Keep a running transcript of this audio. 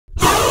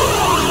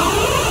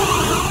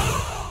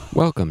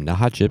Welcome to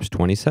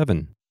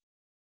HCH27.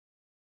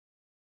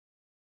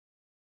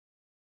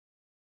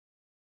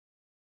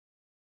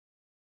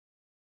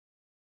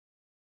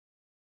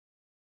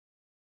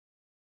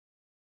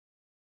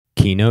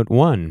 Keynote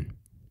 1,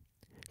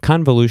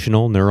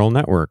 Convolutional Neural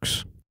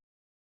Networks.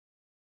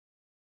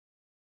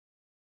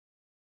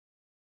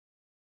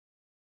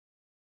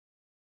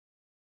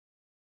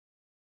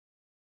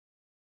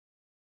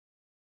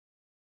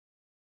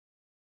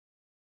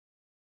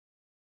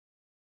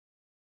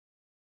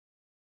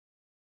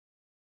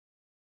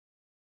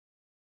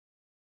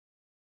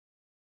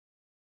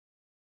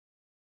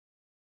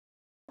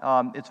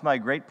 It's my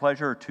great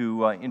pleasure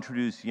to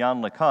introduce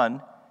Yann.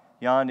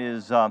 Yann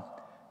is a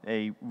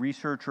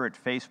researcher at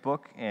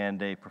Facebook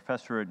and a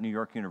professor at New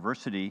York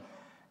University,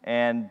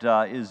 and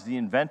is the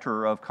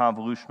inventor of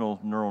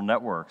convolutional neural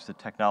networks, the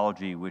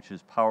technology which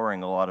is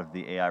powering a lot of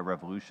the AI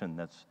revolution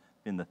that's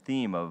been the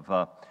theme of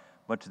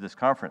much of this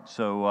conference.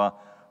 So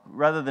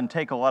rather than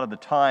take a lot of the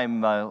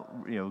time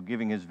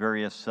giving his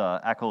various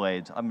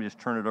accolades, I'm going to just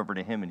turn it over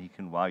to him and he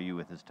can wow you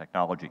with his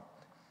technology.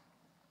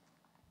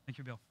 Thank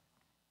you, Bill.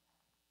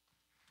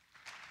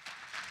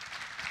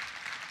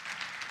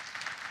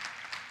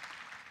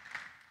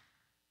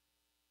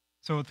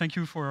 So thank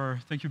you,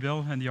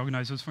 Bill, and the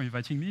organizers for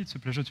inviting me. It's a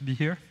pleasure to be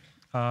here.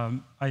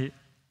 I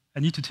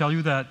need to tell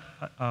you that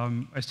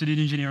I studied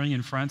engineering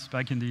in France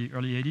back in the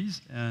early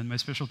 80s, and my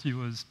specialty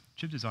was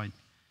chip design.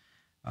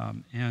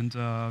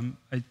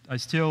 I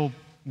still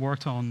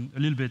worked a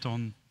little bit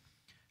on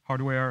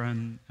hardware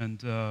and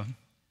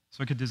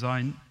circuit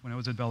design when I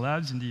was at Bell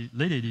Labs in the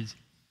late 80s,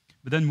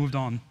 but then moved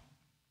on.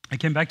 I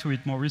came back to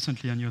it more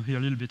recently, and you'll hear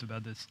a little bit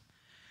about this.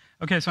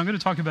 Okay, so I'm going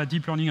to talk about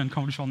deep learning and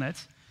convolutional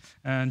nets.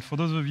 And for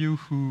those of you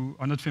who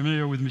are not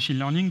familiar with machine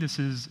learning, this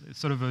is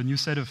sort of a new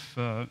set of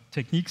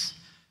techniques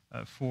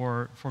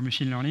for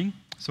machine learning.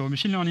 So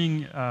machine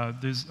learning,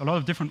 there's a lot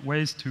of different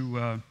ways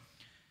to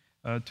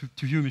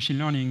view machine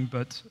learning,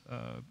 but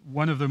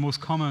one of the most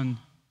common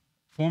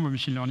form of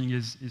machine learning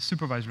is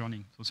supervised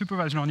learning. So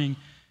supervised learning,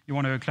 you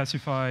want to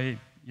classify,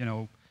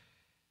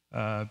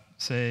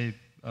 say,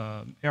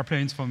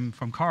 airplanes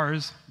from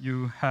cars.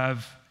 You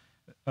have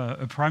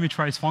a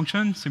parameterized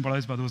function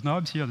symbolized by those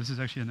knobs here. This is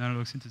actually an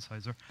analog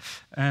synthesizer.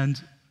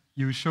 And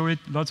you show it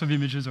lots of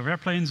images of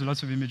airplanes,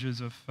 lots of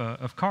images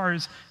of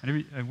cars.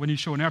 And when you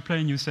show an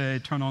airplane, you say,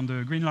 turn on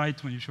the green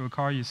light. When you show a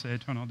car, you say,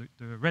 turn on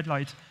the red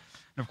light.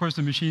 And of course,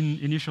 the machine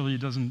initially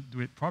doesn't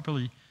do it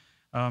properly.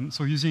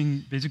 So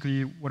using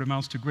basically what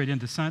amounts to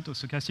gradient descent or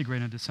stochastic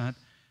gradient descent,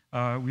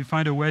 we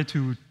find a way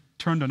to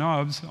turn the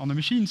knobs on the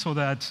machine so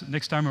that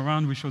next time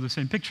around we show the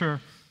same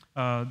picture,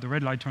 the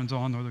red light turns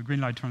on or the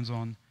green light turns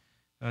on,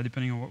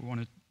 depending on what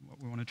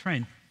we want to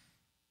train.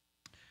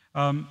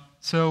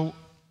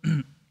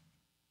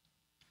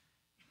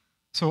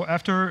 So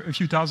after a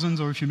few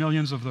thousands or a few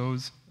millions of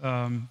those,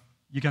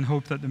 you can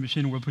hope that the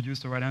machine will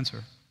produce the right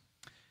answer.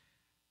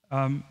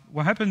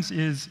 What happens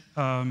is,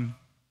 in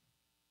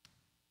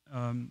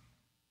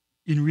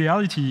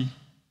reality,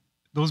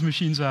 those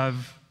machines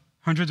have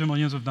hundreds of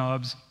millions of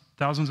knobs,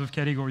 thousands of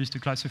categories to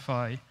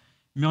classify,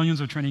 millions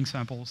of training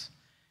samples,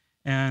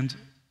 and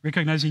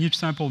recognizing each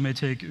sample may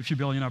take a few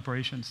billion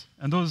operations.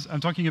 And those,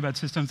 I'm talking about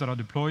systems that are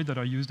deployed, that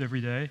are used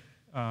every day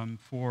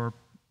for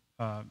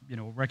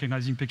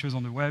recognizing pictures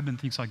on the web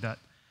and things like that.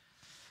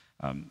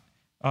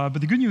 But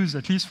the good news,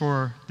 at least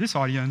for this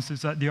audience,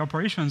 is that the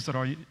operations that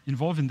are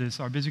involved in this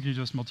are basically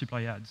just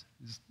multiply adds.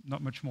 It's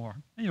not much more.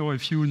 A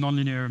few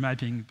nonlinear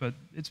mapping, but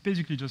it's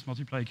basically just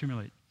multiply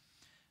accumulate.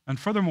 And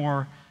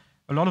furthermore,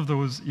 a lot of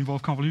those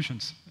involve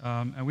convolutions,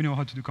 and we know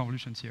how to do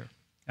convolutions here.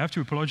 I have to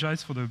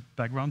apologize for the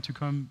background to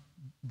come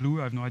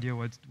blue. I have no idea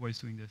why it's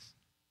doing this.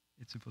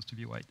 It's supposed to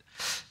be white.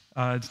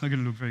 It's not going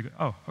to look very good.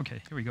 Oh,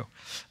 OK, here we go.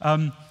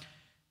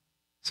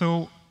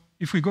 So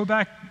if we go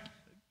back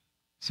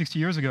 60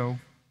 years ago,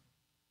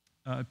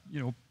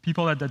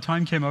 people at that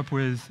time came up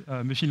with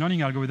machine learning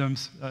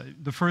algorithms.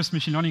 The first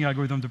machine learning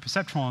algorithm, the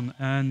perceptron,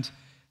 and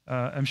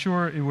I'm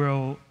sure it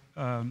will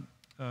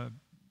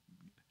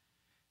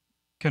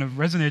kind of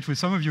resonate with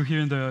some of you here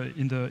in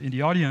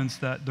the audience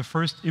that the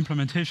first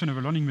implementation of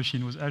a learning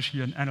machine was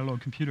actually an analog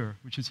computer,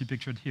 which you see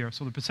pictured here.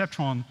 So the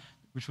perceptron,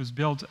 which was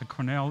built at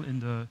Cornell in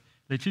the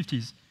late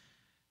 50s,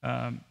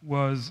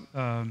 was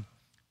a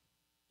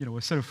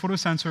set of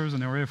photosensors,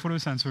 an array of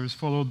photosensors,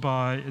 followed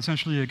by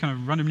essentially a kind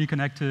of randomly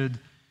connected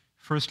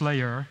first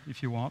layer,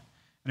 if you want.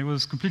 And it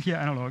was completely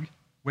analog,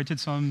 weighted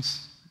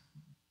sums,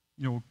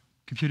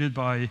 computed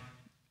by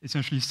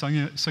essentially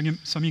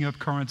summing up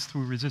currents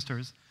through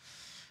resistors.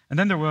 And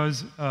then there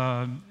was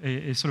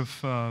a sort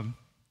of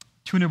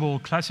tunable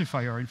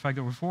classifier. In fact,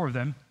 there were 4 of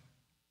them.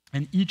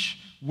 And each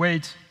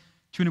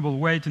tunable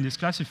weight in this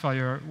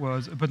classifier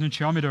was a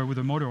potentiometer with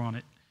a motor on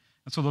it.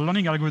 And so the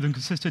learning algorithm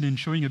consisted in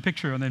showing a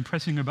picture and then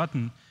pressing a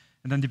button.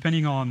 And then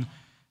depending on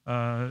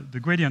the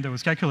gradient that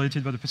was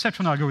calculated by the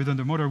perceptron algorithm,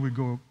 the motor would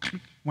go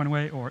one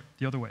way or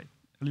the other way,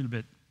 a little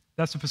bit.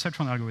 That's the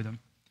perceptron algorithm.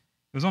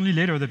 It was only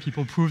later that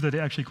people proved that it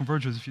actually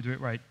converges if you do it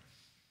right.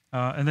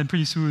 And then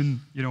pretty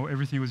soon,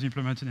 everything was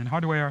implemented in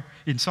hardware,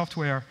 in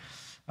software.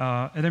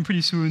 And then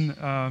pretty soon,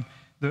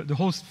 the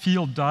whole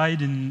field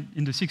died in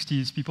the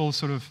 60s. People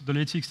the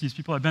late 60s,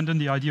 people abandoned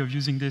the idea of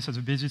using this as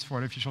a basis for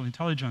artificial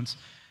intelligence.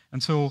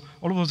 And so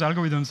all of those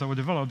algorithms that were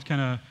developed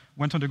kind of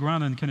went on the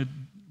ground and kind of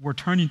were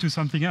turned into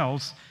something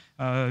else.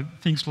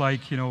 Things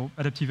like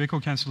adaptive echo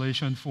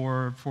cancellation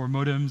for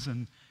modems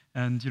and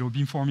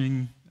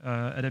beamforming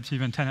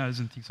adaptive antennas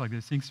and things like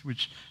this, things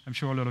which I'm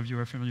sure a lot of you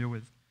are familiar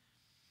with.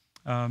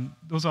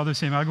 Those are the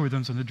same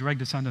algorithms and the direct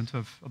descendant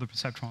of the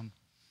perceptron.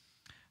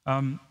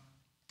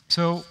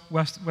 So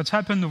what's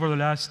happened over the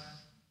last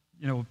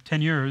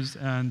 10 years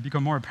and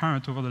become more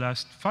apparent over the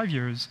last 5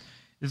 years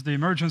is the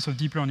emergence of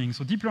deep learning.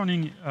 So deep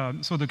learning,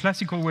 so the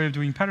classical way of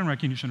doing pattern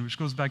recognition, which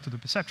goes back to the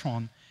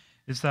perceptron,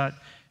 is that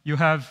you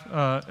have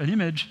an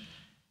image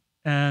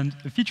and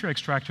a feature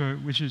extractor,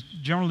 which is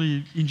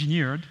generally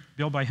engineered,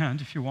 built by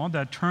hand, if you want,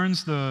 that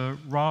turns the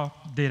raw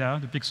data,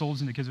 the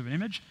pixels in the case of an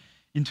image,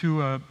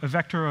 into a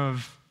vector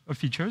of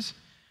features,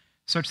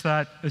 such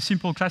that a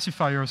simple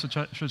classifier, such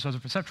as a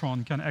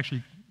perceptron, can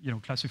actually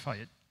classify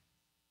it.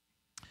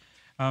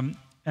 And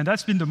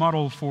that's been the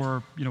model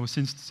for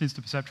since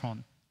the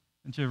perceptron,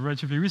 until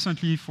relatively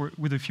recently,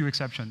 with a few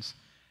exceptions.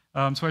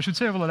 So I should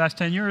say over the last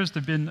 10 years,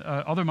 there have been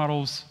other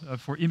models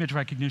for image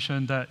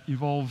recognition that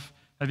involve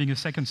having a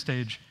second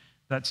stage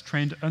that's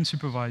trained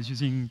unsupervised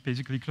using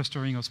basically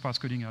clustering or sparse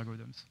coding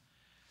algorithms.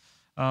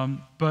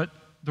 But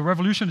the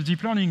revolution of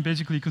deep learning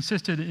basically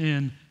consisted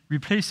in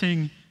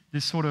replacing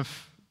this sort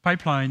of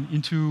pipeline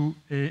into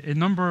a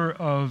number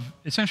of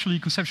essentially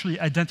conceptually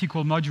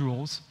identical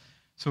modules.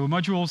 So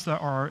modules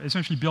that are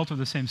essentially built of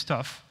the same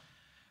stuff,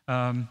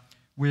 all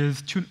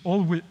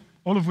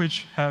of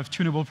which have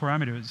tunable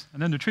parameters.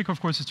 And then the trick, of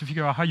course, is to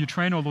figure out how you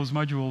train all those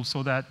modules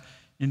so that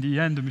in the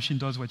end, the machine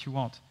does what you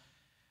want.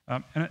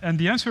 And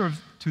the answer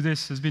to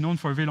this has been known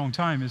for a very long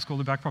time. It's called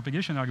the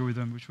backpropagation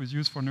algorithm, which was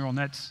used for neural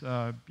nets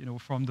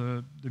from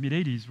the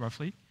mid-'80s,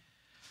 roughly.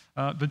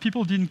 But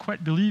people didn't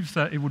quite believe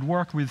that it would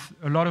work with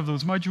a lot of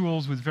those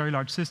modules, with very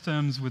large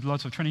systems, with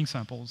lots of training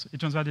samples. It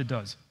turns out it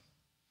does.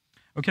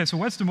 OK, so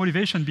what's the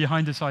motivation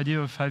behind this idea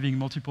of having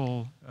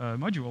multiple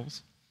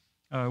modules,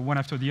 one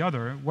after the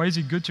other? Why is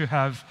it good to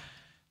have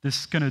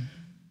this kind of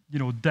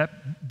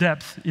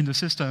depth in the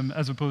system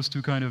as opposed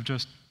to kind of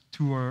just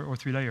 2 or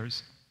 3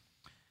 layers?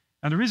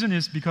 And the reason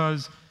is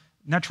because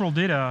natural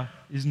data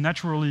is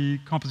naturally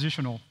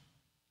compositional.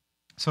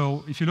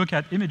 So if you look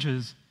at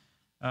images,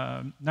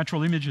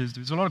 natural images,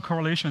 there's a lot of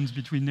correlations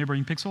between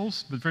neighboring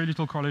pixels, but very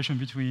little correlation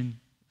between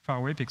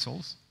faraway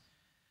pixels,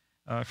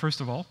 first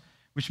of all,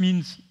 which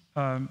means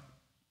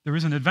there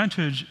is an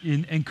advantage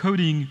in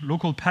encoding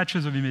local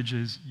patches of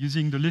images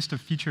using the list of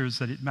features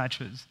that it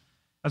matches,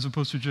 as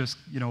opposed to just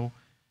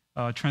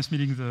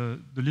transmitting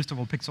the list of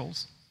all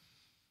pixels.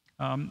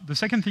 The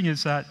second thing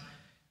is that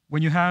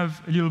when you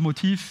have a little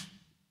motif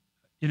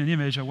in an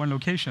image at one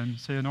location,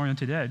 say an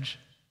oriented edge,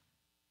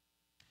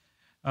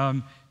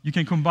 you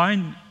can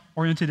combine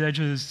oriented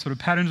edges, sort of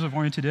patterns of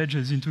oriented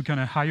edges, into kind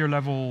of higher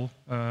level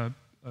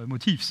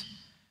motifs.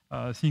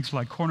 Things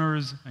like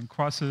corners and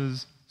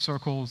crosses,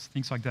 circles,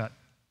 things like that.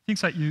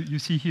 Things that you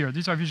see here.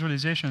 These are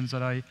visualizations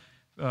that I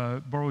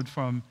borrowed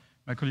from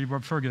my colleague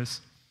Rob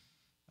Fergus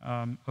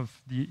of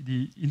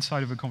the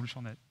inside of a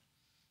convolutional net.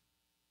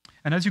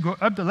 And as you go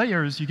up the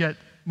layers, you get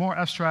more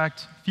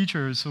abstract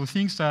features, so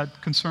things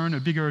that concern a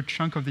bigger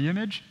chunk of the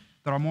image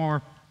that are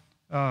more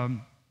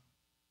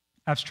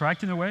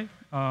abstract in a way,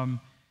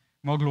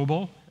 more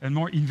global, and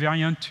more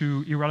invariant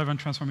to irrelevant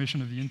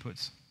transformation of the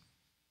inputs.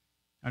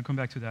 I'll come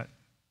back to that.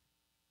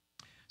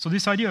 So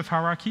this idea of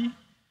hierarchy,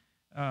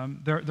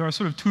 there are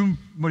sort of 2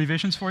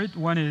 motivations for it.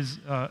 One is,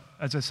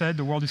 as I said,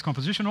 the world is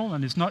compositional,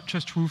 and it's not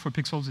just true for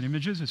pixels and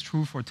images. It's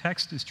true for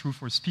text, it's true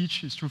for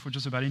speech, it's true for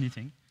just about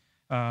anything,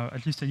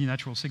 at least any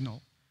natural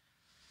signal.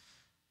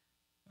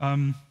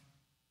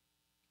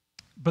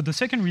 But the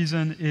second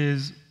reason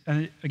is,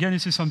 and again,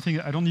 this is something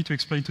I don't need to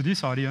explain to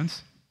this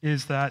audience,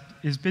 is that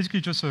it's basically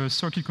just a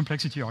circuit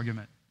complexity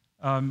argument.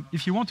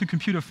 If you want to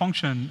compute a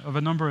function of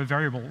a number of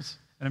variables,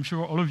 and I'm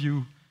sure all of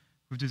you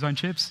who've designed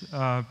chips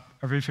are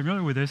very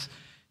familiar with this,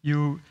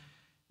 you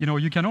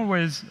can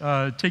always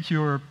take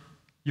your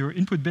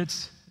input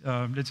bits,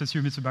 let's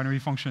assume it's a binary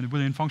function, a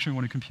Boolean function you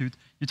want to compute.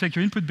 You take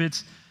your input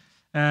bits,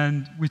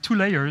 and with 2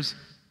 layers,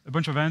 a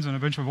bunch of ands and a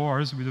bunch of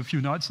ors with a few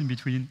nots in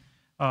between,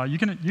 you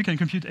can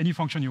compute any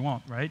function you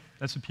want, right?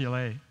 That's a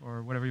PLA,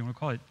 or whatever you want to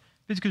call it.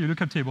 Basically, a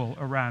lookup table,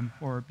 a RAM,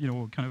 or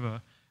kind of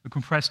a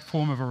compressed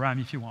form of a RAM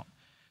if you want.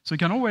 So you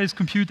can always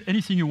compute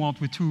anything you want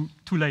with two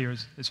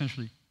layers,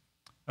 essentially.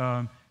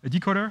 A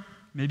decoder,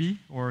 maybe,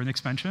 or an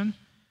expansion.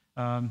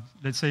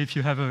 Let's say if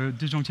you have a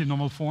disjunctive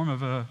normal form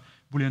of a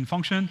Boolean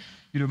function,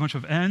 you do a bunch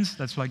of ands,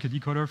 that's like a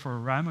decoder for a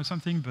RAM or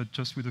something, but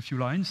just with a few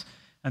lines.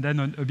 And then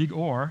a big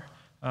OR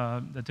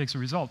that takes a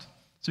result.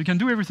 So you can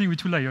do everything with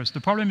 2 layers.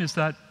 The problem is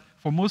that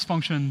for most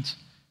functions,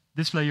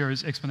 this layer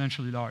is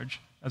exponentially large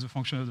as a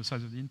function of the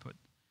size of the input.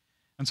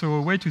 And so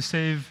a way to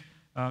save,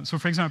 so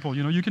for example,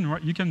 you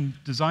can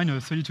design a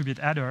 32-bit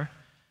adder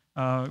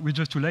with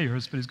just 2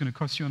 layers, but it's going to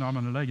cost you an arm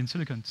and a leg in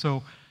silicon.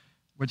 So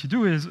what you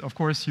do is, of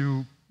course,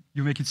 you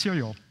you make it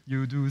serial.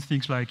 You do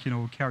things like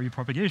carry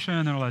propagation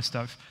and all that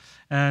stuff.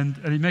 And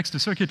it makes the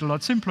circuit a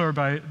lot simpler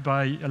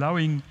by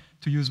allowing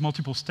to use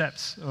multiple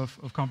steps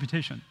of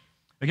computation.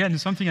 Again,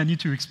 it's something I need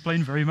to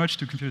explain very much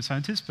to computer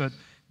scientists, but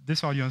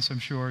this audience, I'm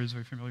sure, is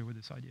very familiar with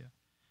this idea.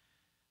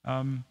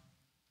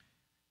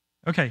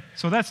 OK,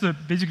 so that's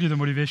basically the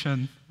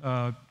motivation,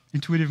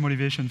 intuitive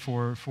motivation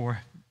for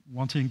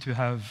wanting to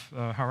have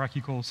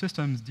hierarchical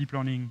systems, deep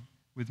learning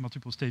with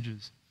multiple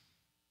stages.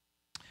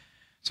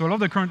 So a lot of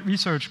the current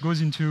research goes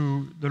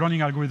into the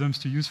learning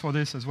algorithms to use for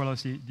this, as well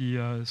as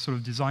the sort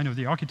of design of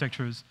the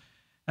architectures.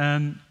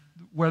 And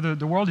where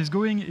the world is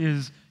going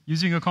is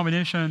using a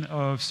combination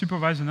of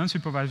supervised and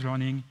unsupervised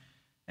learning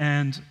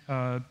and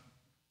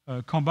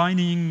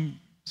combining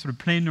sort of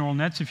plain neural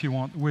nets, if you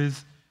want,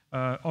 with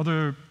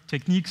other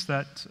techniques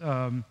that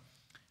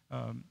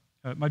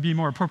might be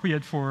more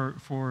appropriate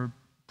for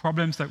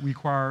problems that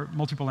require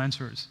multiple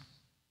answers.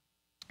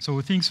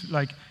 So things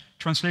like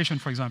translation,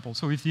 for example.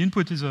 So if the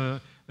input is a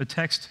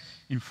text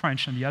in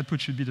French and the output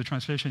should be the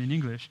translation in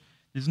English,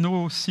 there's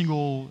no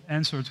single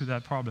answer to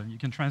that problem. You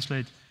can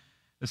translate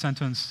a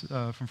sentence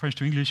from French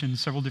to English in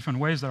several different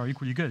ways that are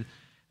equally good.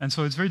 And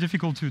so it's very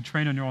difficult to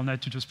train a neural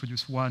net to just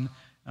produce one,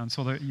 and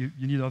so that you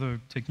need other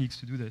techniques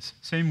to do this.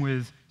 Same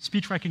with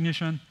speech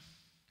recognition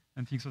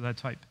and things of that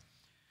type.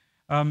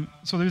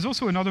 So there's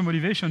also another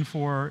motivation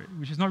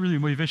which is not really a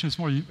motivation, it's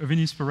more of an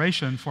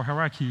inspiration for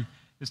hierarchy,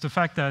 is the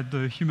fact that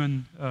the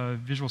human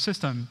visual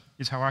system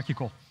is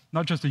hierarchical.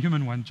 Not just the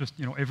human one, just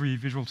every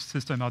visual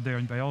system out there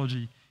in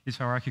biology is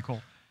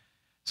hierarchical.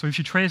 So if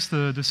you trace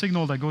the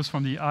signal that goes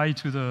from the eye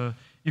to the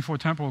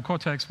inferotemporal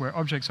cortex where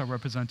objects are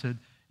represented,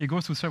 it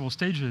goes through several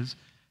stages.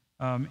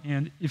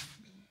 And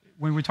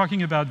when we're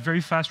talking about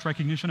very fast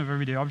recognition of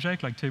everyday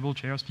objects, like table,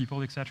 chairs,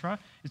 people, etc.,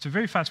 it's a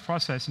very fast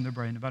process in the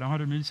brain, about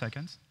 100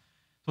 milliseconds.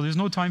 So there's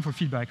no time for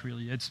feedback,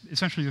 really. It's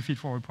essentially a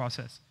feed-forward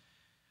process.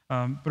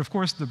 But of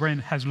course, the brain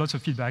has lots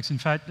of feedbacks. In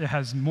fact, it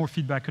has more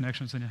feedback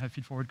connections than it has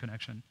feed-forward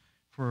connection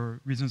for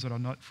reasons that are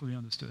not fully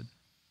understood.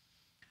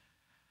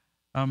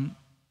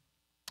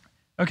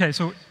 OK,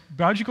 so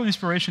biological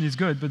inspiration is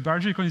good, but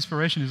biological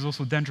inspiration is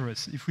also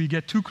dangerous. If we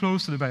get too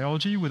close to the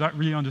biology without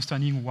really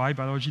understanding why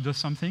biology does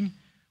something,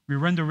 we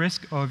run the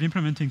risk of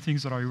implementing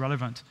things that are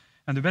irrelevant.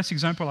 And the best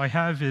example I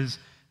have is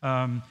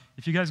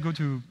if you guys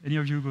any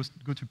of you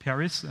go to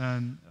Paris,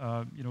 and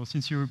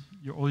since you're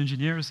all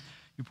engineers,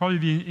 you'll probably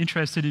be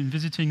interested in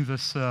visiting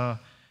this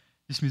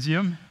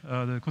museum,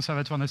 the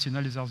Conservatoire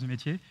National des Arts et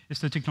Métiers.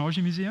 It's the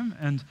technology museum,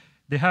 and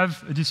they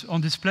have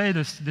on display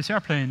this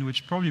airplane,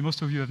 which probably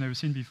most of you have never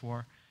seen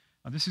before.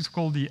 This is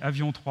called the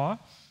Avion 3,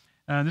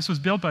 and this was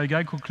built by a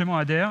guy called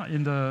Clément Ader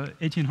in the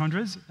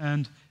 1800s,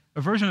 and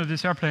a version of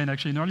this airplane,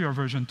 actually an earlier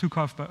version, took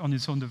off on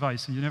its own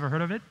device, and you never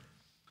heard of it?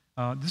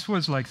 This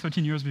was like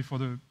 13 years before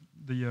the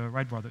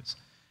Wright brothers.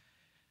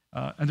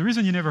 And the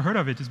reason you never heard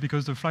of it is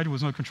because the flight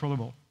was not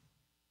controllable.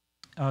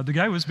 The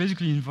guy was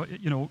basically,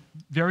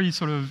 very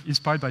sort of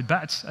inspired by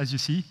bats, as you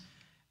see,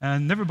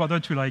 and never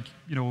bothered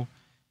to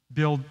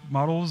build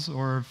models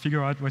or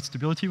figure out what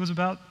stability was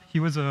about. He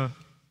was a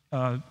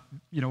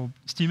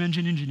steam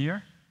engine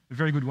engineer, a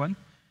very good one,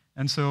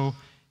 and so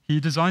he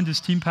designed this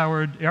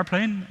steam-powered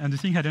airplane, and the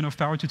thing had enough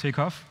power to take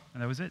off,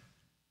 and that was it.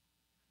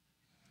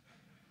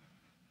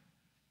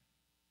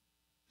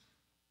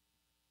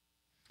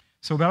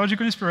 So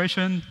biological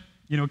inspiration,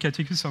 can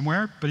take you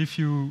somewhere, but if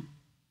you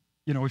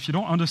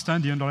don't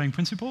understand the underlying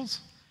principles,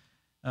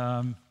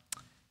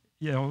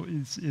 you're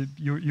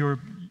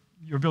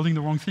building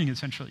the wrong thing,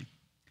 essentially.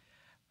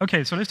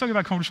 OK, so let's talk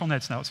about convolutional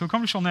nets now. So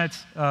convolutional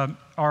nets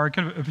are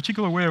kind of a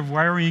particular way of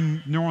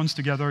wiring neurons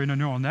together in a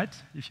neural net,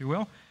 if you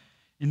will,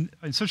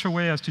 in such a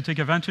way as to take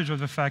advantage of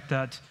the fact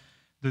that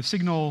the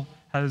signal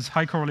has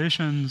high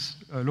correlations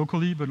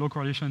locally, but low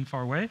correlation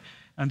far away,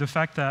 and the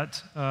fact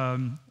that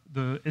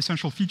the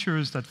essential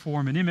features that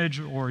form an image,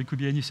 or it could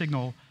be any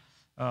signal,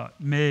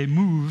 may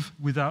move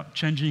without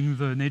changing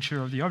the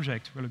nature of the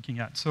object we're looking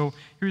at. So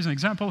here's an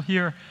example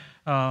here.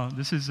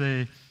 This is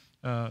an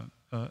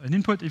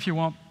input, if you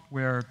want,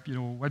 where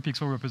white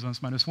pixel represents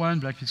 -1,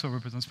 black pixel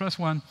represents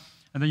 +1,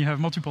 and then you have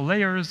multiple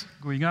layers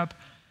going up.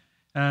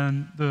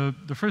 And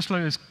the first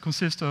layer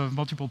consists of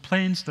multiple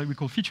planes that we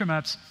call feature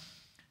maps.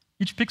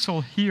 Each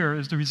pixel here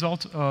is the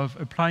result of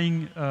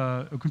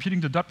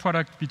computing the dot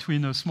product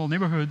between a small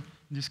neighborhood,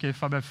 in this case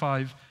 5 by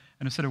 5,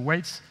 and a set of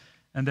weights,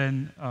 and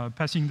then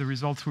passing the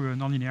result through a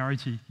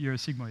nonlinearity, here a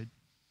sigmoid.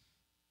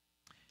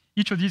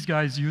 Each of these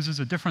guys uses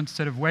a different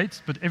set of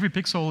weights, but every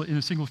pixel in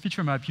a single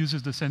feature map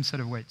uses the same set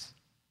of weights.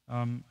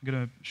 I'm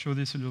going to show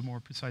this a little more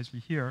precisely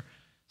here.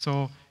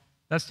 So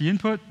that's the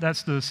input,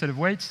 that's the set of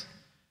weights,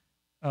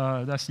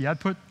 that's the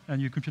output,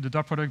 and you compute the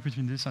dot product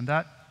between this and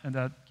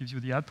that gives you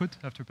the output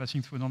after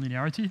passing through a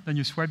nonlinearity. Then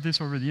you swipe this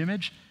over the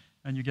image,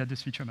 and you get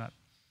this feature map.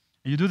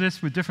 And you do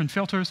this with different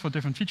filters for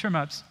different feature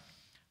maps,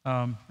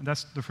 and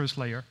that's the first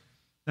layer.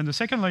 Then the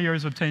second layer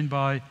is obtained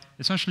by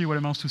essentially what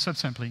amounts to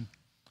subsampling.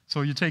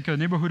 So you take a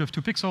neighborhood of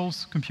 2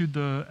 pixels, compute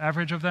the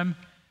average of them,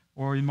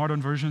 or in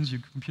modern versions, you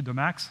compute the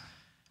max.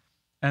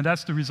 And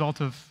that's the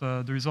result of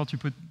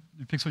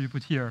pixel you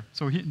put here.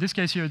 So in this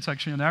case here, it's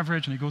actually an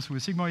average, and it goes through a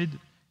sigmoid.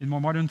 In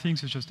more modern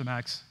things, it's just a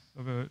max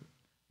of a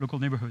local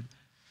neighborhood.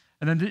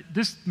 And then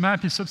this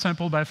map is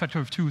subsampled by a factor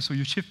of 2, so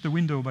you shift the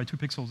window by 2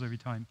 pixels every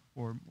time,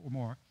 or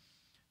more.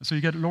 So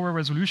you get lower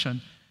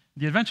resolution.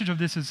 The advantage of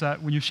this is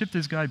that when you shift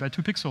this guy by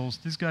 2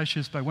 pixels, this guy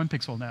shifts by 1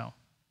 pixel now.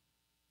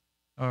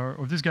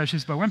 Or this guy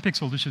shifts by 1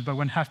 pixel, this shifts by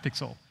 1/2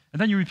 pixel.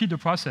 And then you repeat the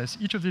process.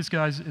 Each of these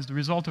guys is the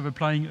result of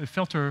applying a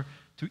filter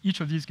to each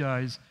of these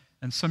guys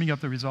and summing up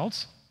the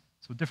results,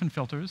 so different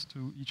filters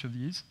to each of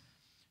these,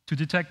 to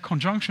detect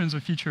conjunctions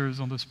of features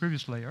on this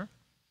previous layer.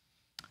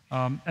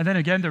 And then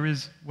again, there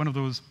is one of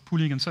those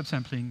pooling and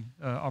subsampling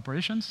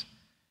operations.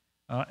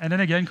 And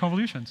then again,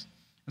 convolutions.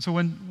 And so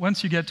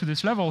once you get to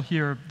this level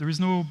here, there's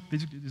no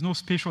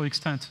spatial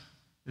extent,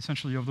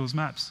 essentially, of those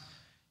maps.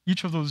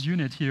 Each of those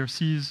units here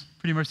sees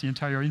pretty much the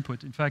entire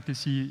input. In fact, they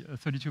see a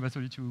 32 by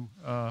 32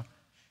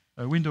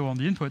 window on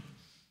the input.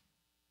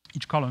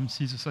 Each column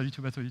sees a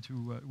 32 by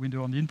 32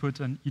 window on the input,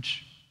 and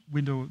each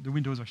window, the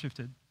windows are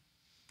shifted.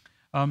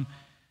 And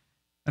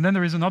then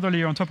there is another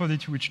layer on top of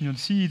it which you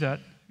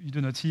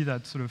do not see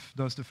that sort of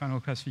does the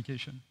final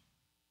classification.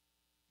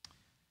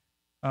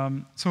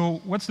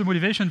 So what's the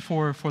motivation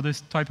for this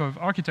type of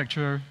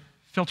architecture?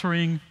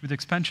 Filtering with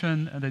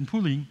expansion and then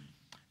pooling.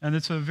 And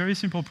it's a very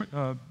simple,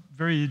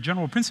 very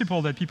general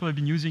principle that people have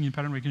been using in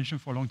pattern recognition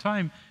for a long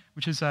time,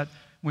 which is that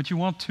when you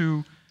want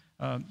to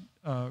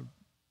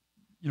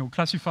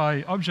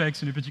classify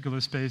objects in a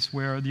particular space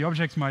where the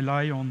objects might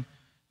lie on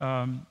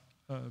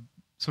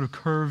sort of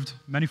curved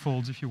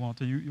manifolds, if you want,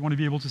 and you want to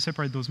be able to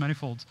separate those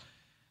manifolds.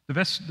 The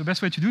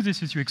best way to do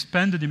this is you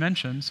expand the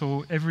dimension,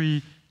 so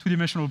every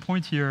 2-dimensional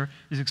point here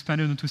is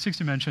expanded into 6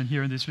 dimension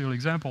here in this real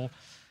example,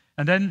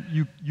 and then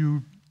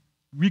you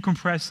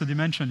recompress the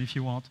dimension, if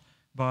you want,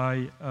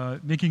 by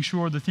making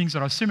sure the things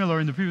that are similar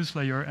in the previous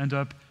layer end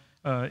up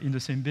in the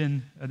same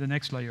bin at the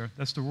next layer.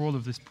 That's the role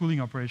of this pooling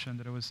operation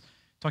that I was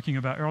talking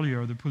about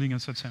earlier, the pooling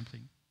and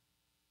subsampling.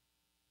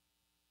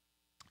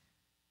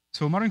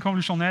 So modern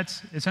convolutional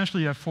nets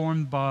essentially are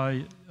formed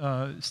by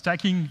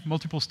stacking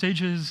multiple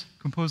stages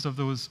composed of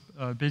those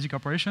basic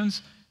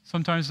operations.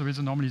 Sometimes there is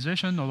a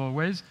normalization, not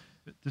always.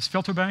 This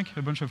filter bank,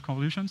 a bunch of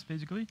convolutions,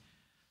 basically.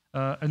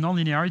 A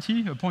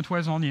nonlinearity, a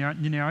pointwise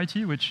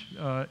nonlinearity, which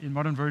in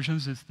modern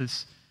versions is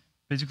this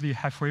basically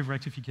half-wave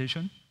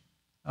rectification.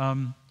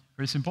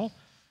 Very simple.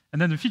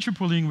 And then the feature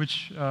pooling,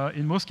 which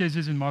in most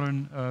cases in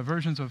modern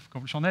versions of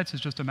convolutional nets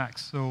is just a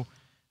max. So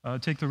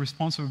take the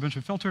response of a bunch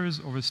of filters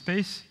over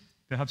space,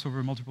 perhaps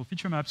over multiple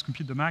feature maps,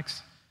 compute the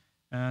max,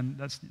 and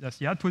that's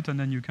the output, and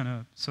then you kind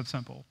of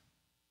subsample.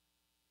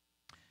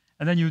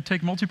 And then you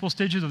take multiple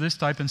stages of this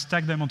type and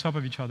stack them on top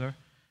of each other.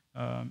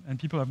 And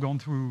people have gone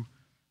through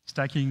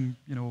stacking,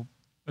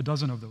 a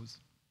dozen of those.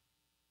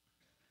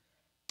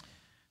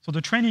 So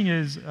the training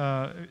is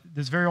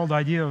this very old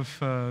idea of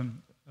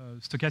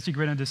stochastic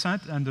gradient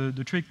descent, and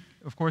the trick,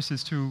 of course,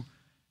 is to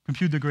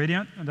compute the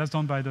gradient, and that's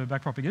done by the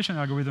backpropagation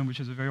algorithm, which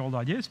is a very old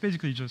idea. It's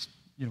basically just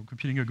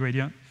computing a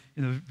gradient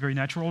in a very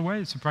natural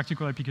way. It's a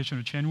practical application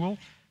of chain rule.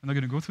 I'm not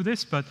going to go through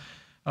this, but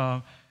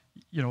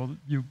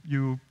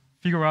you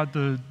figure out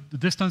the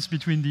distance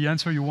between the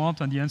answer you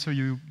want and the answer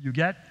you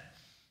get.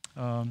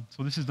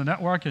 So this is the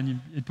network, and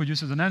it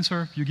produces an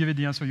answer. You give it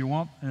the answer you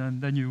want,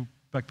 and then you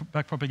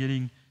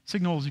backpropagating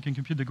signals. You can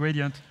compute the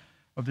gradient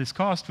of this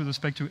cost with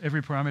respect to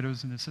every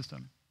parameters in the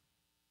system.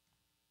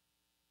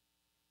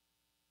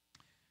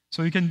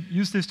 So you can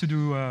use this to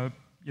do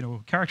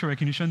character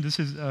recognition. This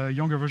is a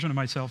younger version of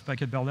myself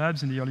back at Bell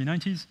Labs in the early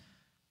 90s.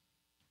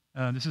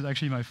 This is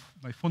actually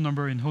my phone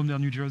number in Holmdel,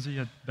 New Jersey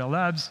at Bell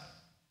Labs.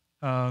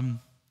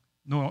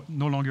 No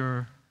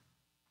longer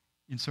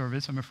in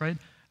service, I'm afraid.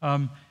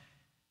 And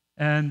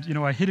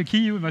I hit a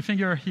key with my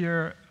finger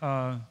here.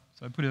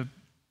 So I put a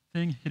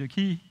thing, hit a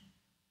key,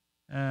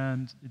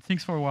 and it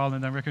thinks for a while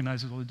and then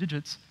recognizes all the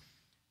digits.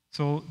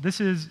 So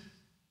this is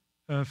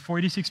a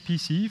 486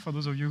 PC, for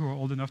those of you who are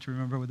old enough to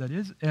remember what that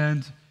is,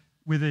 and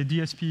with a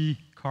DSP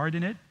card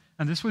in it.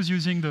 And this was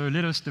using the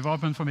latest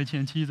development from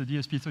AT&T, the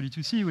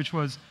DSP32C, which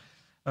was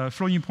a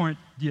floating point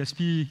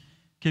DSP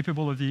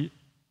capable of the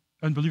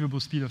unbelievable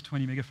speed of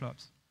 20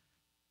 megaflops.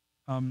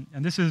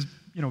 And this is,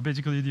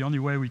 basically the only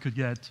way we could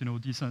get,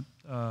 decent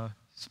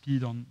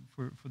speed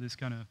for this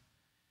kind of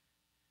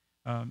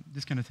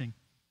thing.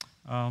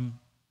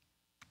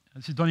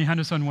 This is Donnie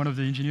Henderson, one of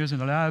the engineers in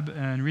the lab,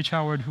 and Rich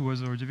Howard, who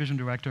was our division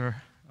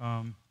director,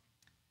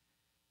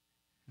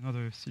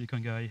 another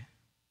Silicon guy.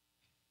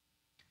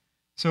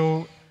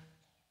 So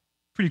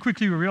pretty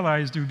quickly we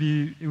realized it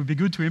would be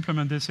good to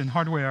implement this in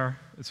hardware,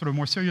 sort of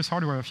more serious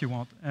hardware if you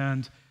want.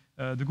 And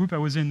the group I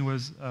was in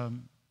was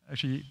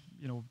actually,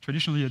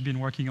 traditionally had been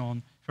working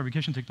on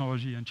fabrication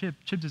technology and chip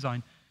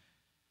design.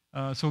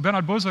 So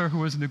Bernard Boser, who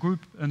was in the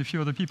group, and a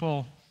few other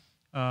people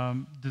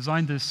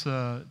designed this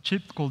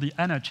chip called the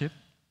ANA chip,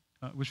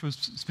 which was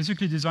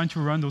specifically designed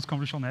to run those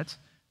convolutional nets.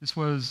 This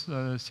was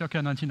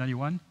circa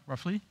 1991,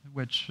 roughly,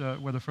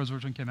 where the first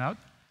version came out.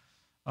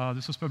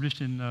 This was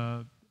published in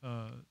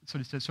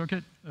Solid State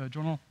Circuit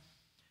journal.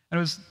 And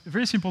it was a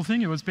very simple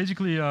thing. It was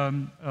basically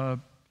a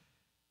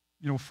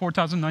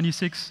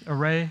 4,096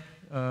 array,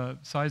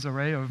 size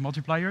array of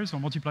multipliers or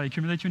multiply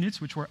accumulate units,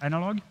 which were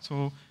analog.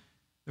 So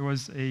there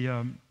was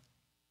a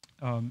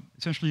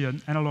essentially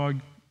an analog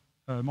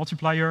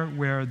multiplier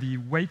where the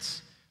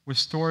weights were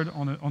stored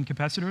on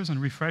capacitors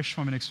and refreshed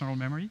from an external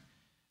memory.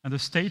 And the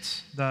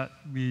state that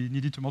we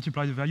needed to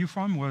multiply the value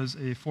from was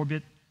a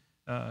 4-bit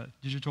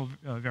digital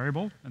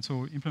variable. And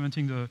so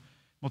implementing the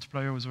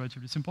multiplier was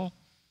relatively simple.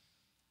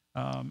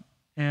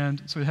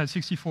 And so it had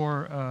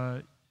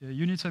 64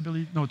 units, I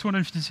believe. No,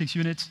 256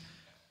 units,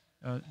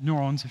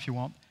 neurons if you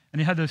want.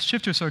 And it had a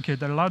shifter circuit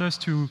that allowed us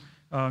to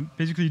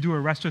basically do a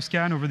raster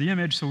scan over the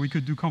image so we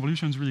could do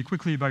convolutions really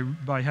quickly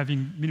by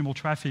having minimal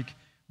traffic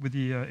with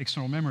the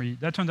external memory.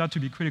 That turned out to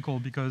be critical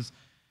because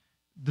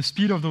the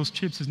speed of those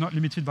chips is not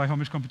limited by how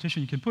much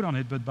computation you can put on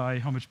it, but by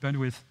how much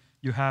bandwidth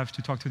you have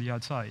to talk to the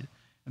outside.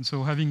 And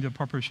so having the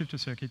proper shifter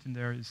circuit in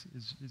there is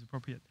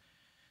appropriate.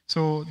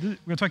 So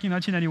we're talking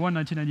 1991,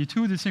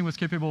 1992. This thing was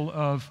capable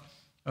of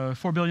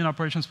 4 billion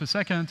operations per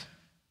second,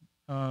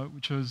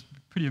 which was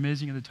pretty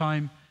amazing at the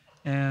time,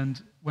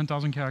 and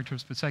 1,000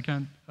 characters per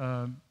second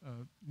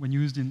when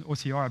used in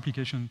OCR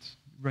applications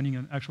running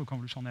an actual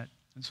convolutional net.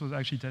 And so it was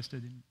actually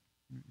tested in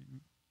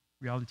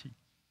reality.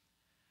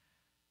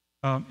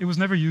 It was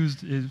never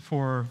used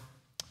for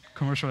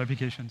commercial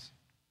applications.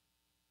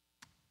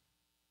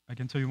 I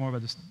can tell you more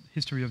about the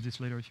history of this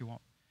later if you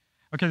want.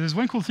 Okay, there's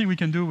one cool thing we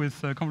can do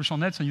with convolutional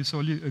nets, and you saw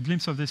a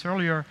glimpse of this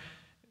earlier,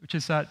 which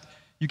is that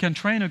you can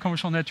train a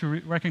convolutional net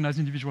to recognize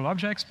individual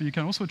objects, but you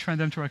can also train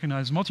them to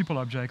recognize multiple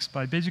objects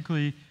by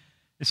basically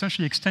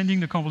essentially extending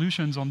the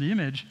convolutions on the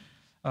image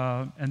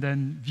and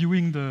then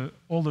viewing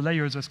all the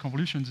layers as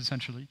convolutions,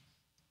 essentially.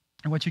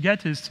 And what you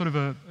get is sort of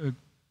a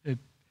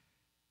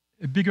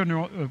bigger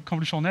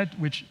convolutional net,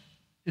 which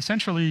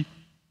essentially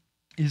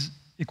is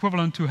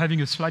equivalent to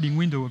having a sliding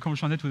window, a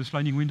convolutional net with a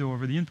sliding window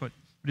over the input.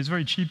 But it's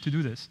very cheap to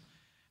do this.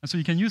 And so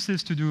you can use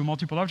this to do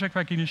multiple object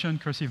recognition,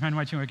 cursive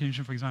handwriting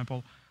recognition, for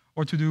example,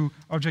 or to do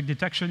object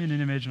detection in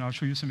an image, and I'll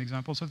show you some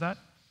examples of that.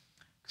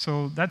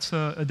 So that's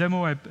a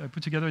demo I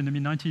put together in the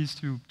mid-90s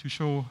to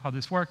show how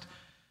this worked.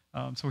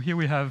 So here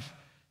we have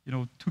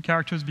 2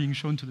 characters being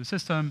shown to the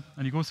system,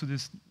 and it goes to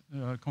this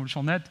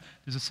convolutional net.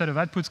 There's a set of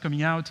outputs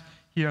coming out.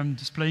 Here I'm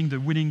displaying the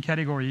winning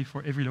category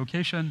for every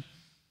location.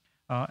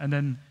 And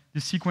then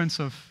this sequence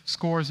of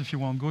scores, if you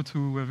want, go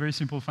to a very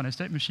simple finite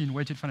state machine,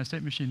 weighted finite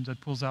state machine that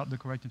pulls out the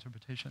correct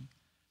interpretation.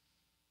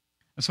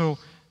 And so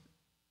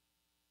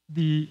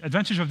the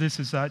advantage of this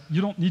is that you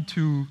don't need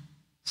to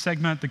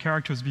segment the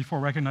characters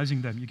before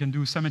recognizing them. You can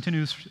do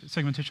simultaneous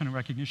segmentation and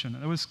recognition.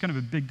 And that was kind of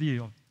a big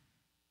deal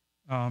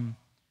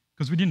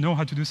because we didn't know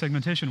how to do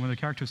segmentation when the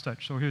characters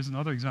touch. So here's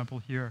another example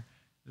here.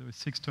 The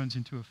 6 turns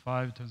into a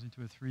 5, turns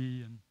into a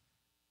 3, and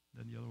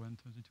then the other one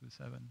turns into a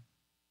 7.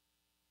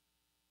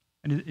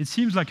 And it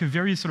seems like a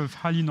very sort of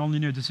highly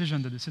nonlinear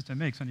decision that the system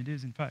makes, and it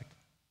is, in fact.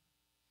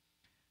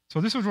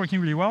 So this was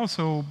working really well.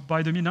 So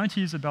by the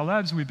mid-90s at Bell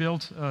Labs, we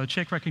built a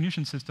check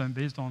recognition system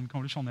based on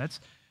convolutional nets,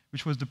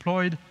 which was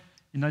deployed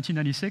in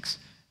 1996.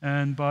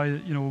 And by,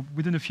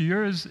 within a few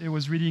years, it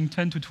was reading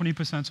 10 to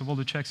 20% of all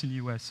the checks in the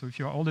US. So if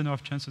you're old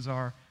enough, chances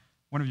are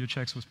one of your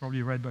checks was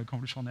probably read by a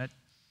convolutional net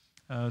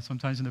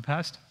sometimes in the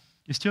past.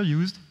 It's still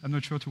used. I'm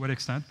not sure to what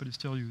extent, but it's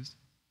still used.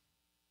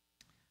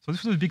 So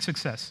this was a big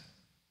success.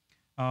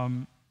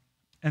 And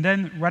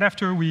then right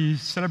after we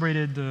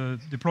celebrated the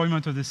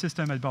deployment of the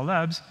system at Bell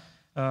Labs,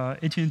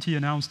 AT&T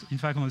announced, in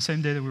fact, on the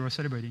same day that we were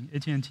celebrating,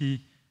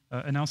 AT&T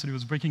announced that it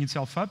was breaking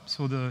itself up.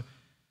 So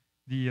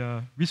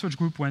the research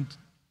group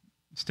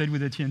stayed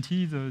with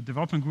AT&T, the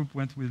development group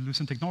went with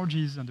Lucent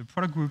Technologies, and the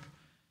product group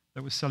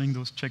that was selling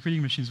those check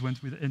reading machines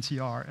went with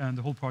NCR, and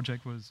the whole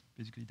project was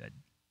basically dead.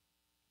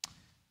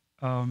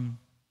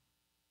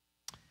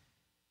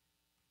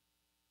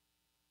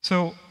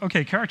 So,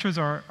 okay, characters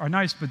are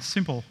nice but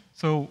simple.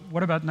 So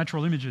what about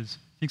natural images?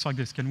 Things like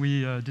this. Can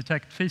we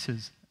detect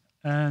faces?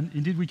 And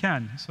indeed we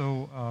can.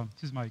 So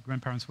this is my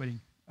grandparents' wedding.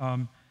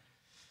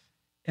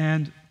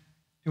 And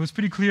it was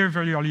pretty clear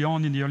very early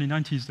on in the early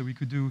 90s that we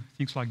could do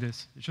things like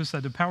this. It's just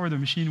that the power of the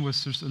machine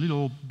was just a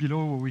little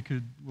below what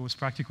was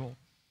practical.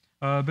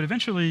 But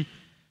eventually,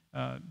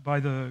 by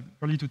the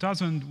early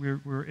 2000s, we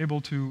were able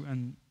to,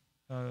 and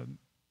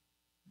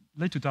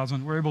late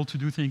 2000, we're able to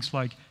do things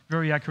like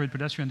very accurate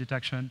pedestrian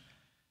detection.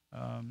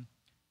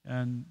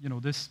 And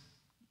this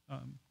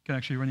can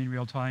actually run in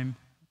real time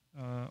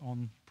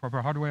on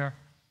proper hardware.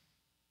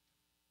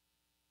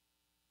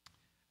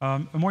 A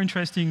more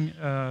interesting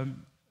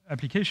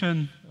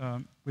application,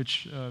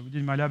 which we did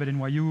in my lab at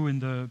NYU in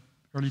the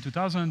early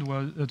 2000s,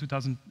 was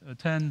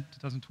 2010,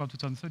 2012,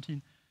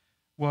 2013,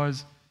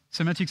 was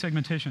semantic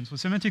segmentation. So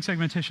semantic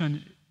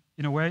segmentation,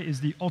 in a way, is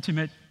the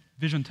ultimate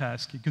vision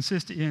task. It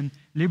consists in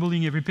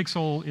labeling every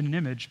pixel in an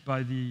image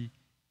by the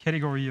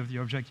category of the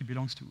object it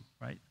belongs to,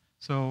 right?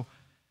 So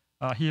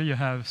here you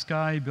have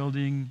sky,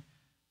 building,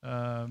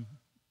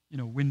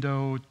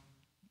 window,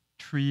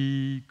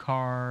 tree,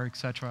 car,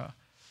 etc.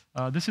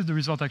 This is the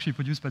result actually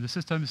produced by the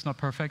system. It's not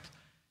perfect.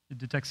 It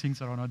detects things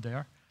that are not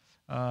there.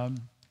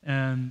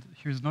 And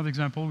here's another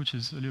example, which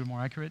is a little more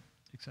accurate.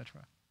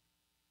 etc.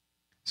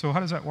 So how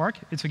does that work?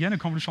 It's again a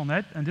convolutional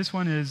net, and this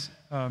one is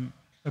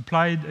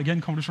applied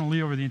again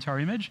convolutionally over the entire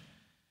image.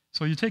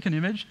 So you take an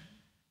image,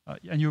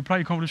 and you apply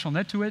a convolutional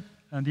net to it,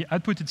 and the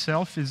output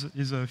itself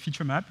is a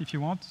feature map, if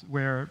you want,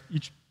 where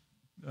each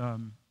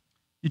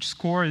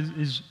score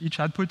each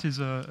output is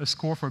a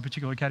score for a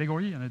particular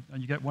category, and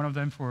you get one of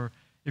them for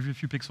every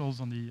few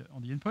pixels on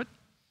the input.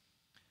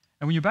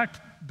 And when you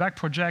back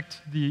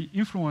project the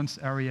influence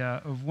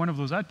area of one of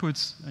those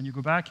outputs, and you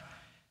go back,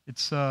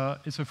 it's a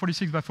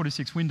 46 by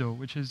 46 window,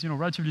 which is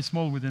relatively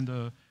small within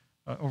the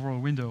overall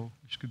window,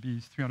 which could be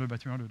 300 by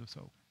 300 or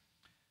so.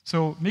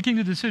 So making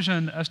the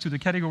decision as to the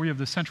category of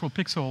the central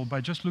pixel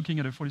by just looking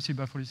at a 46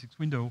 by 46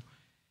 window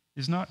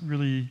is not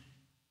really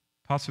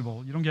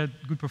possible. You don't get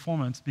good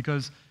performance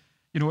because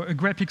a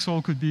gray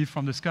pixel could be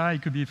from the sky,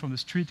 it could be from the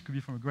street, it could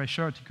be from a gray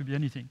shirt, it could be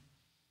anything.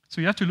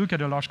 So you have to look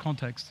at a large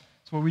context.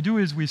 So what we do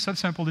is we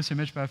subsample this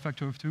image by a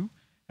factor of 2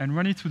 and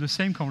run it through the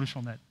same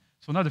convolutional net.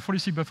 So now the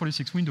 46 by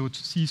 46 window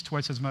sees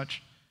twice as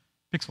much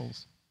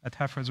pixels at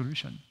half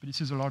resolution, but this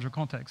is a larger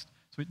context.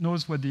 So it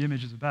knows what the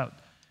image is about.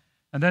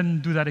 And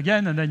then do that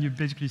again, and then you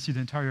basically see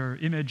the entire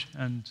image,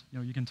 and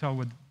you can tell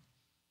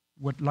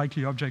what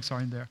likely objects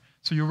are in there.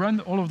 So you run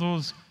all of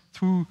those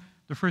through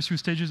the first few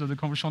stages of the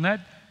convolutional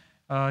net.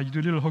 You do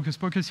a little hocus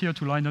pocus here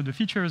to line up the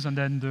features, and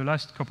then the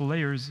last couple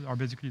layers are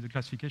basically the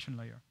classification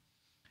layer.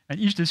 And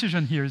each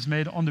decision here is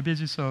made on the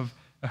basis of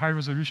a high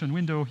resolution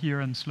window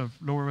here and sort of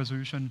lower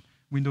resolution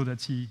window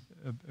that see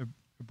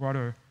a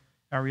broader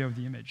area of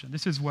the image. And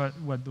this is what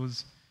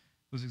those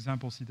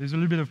examples see. There's a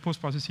little bit of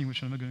post-processing,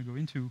 which I'm not going to go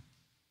into.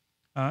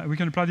 We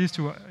can apply this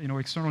to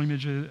external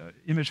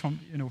image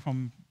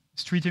from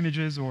street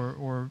images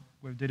or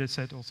web data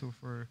set also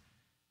for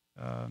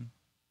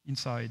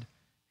inside.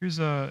 Here's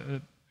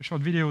a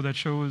short video that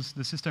shows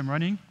the system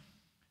running.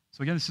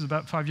 So again, this is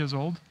about 5 years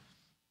old,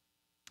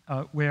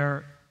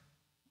 where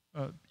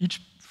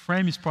each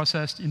frame is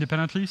processed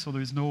independently, so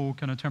there is no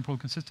kind of temporal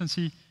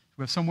consistency.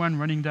 We have someone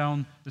running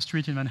down the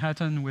street in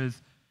Manhattan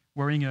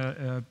wearing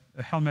a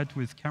helmet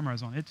with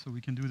cameras on it, so we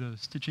can do the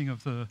stitching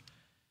of the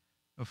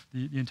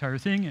entire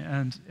thing,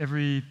 and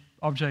every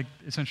object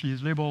essentially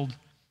is labeled.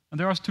 And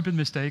there are stupid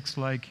mistakes,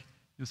 like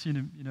you'll see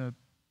in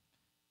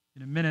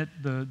a minute,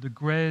 the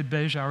gray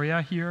beige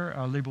area here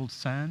are labeled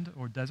sand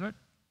or desert.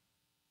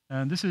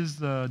 And this is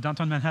the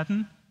downtown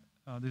Manhattan.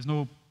 There's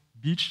no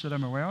beach that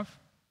I'm aware of.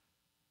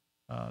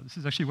 This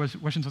is actually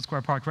Washington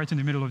Square Park, right in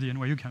the middle of the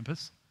NYU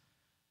campus.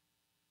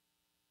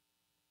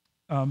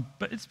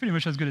 But it's pretty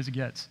much as good as it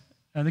gets.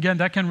 And again,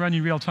 that can run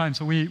in real time.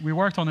 So we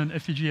worked on an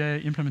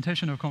FPGA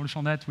implementation of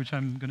convolutional net, which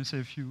I'm going to say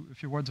a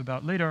few words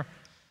about later.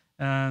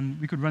 And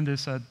we could run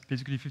this at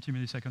basically 50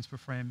 milliseconds per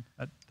frame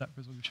at that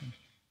resolution.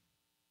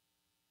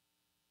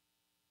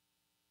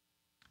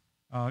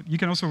 You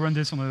can also run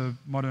this on a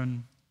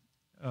modern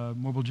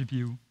mobile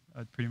GPU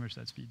at pretty much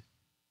that speed.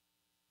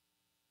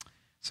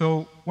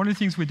 So one of the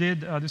things we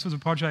did, this was a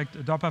project,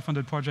 a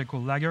DARPA-funded project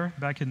called Lagger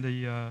back in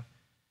the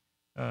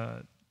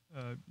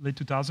late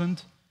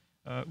 2000s.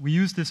 We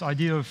used this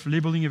idea of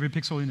labeling every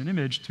pixel in an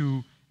image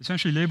to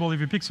essentially label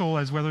every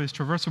pixel as whether it's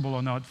traversable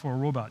or not for a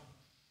robot.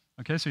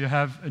 Okay, so you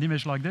have an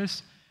image like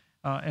this,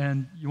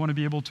 and you want to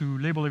be able to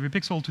label every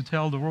pixel to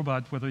tell the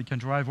robot whether it can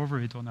drive over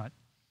it or not.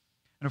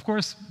 And of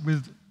course,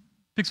 with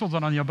pixels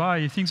that are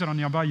nearby, things that are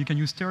nearby, you can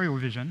use stereo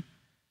vision.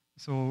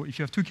 So if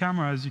you have two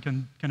cameras, you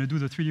can kind of do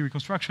the 3D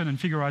reconstruction and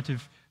figure out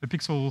if a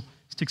pixel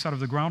sticks out of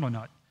the ground or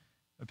not.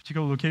 A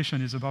particular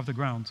location is above the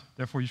ground,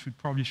 therefore you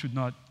probably should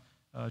not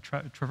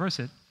traverse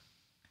it.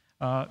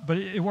 But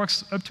it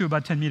works up to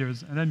about 10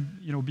 meters, and then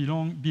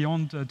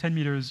beyond 10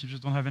 meters, you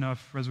just don't have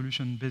enough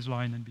resolution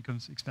baseline and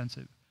becomes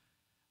expensive.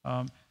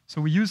 So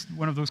we used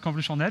one of those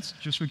convolutional nets,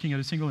 just looking at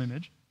a single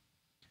image,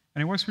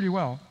 and it works really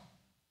well.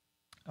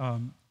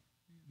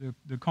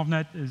 The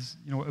convnet is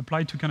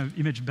applied to kind of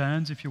image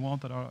bands, if you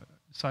want, that are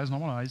size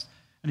normalized,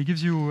 and it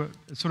gives you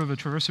a sort of a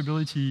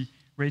traversability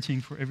rating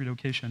for every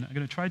location. I'm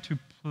going to try to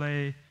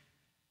play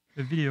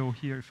a video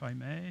here, if I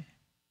may.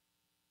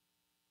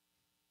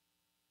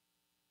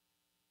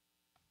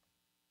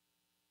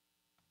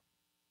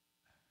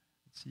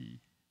 Let's see.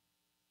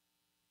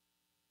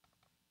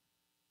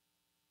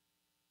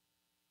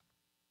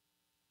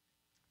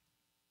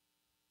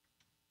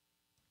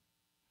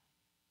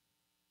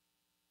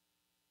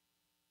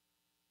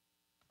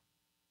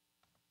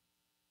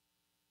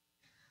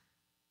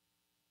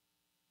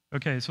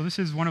 Okay, so this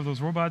is one of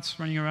those robots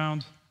running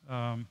around,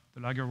 the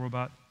Lagger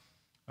robot.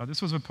 This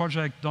was a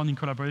project done in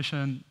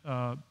collaboration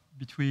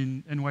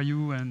between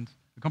NYU and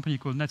a company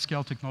called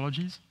NetScale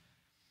Technologies.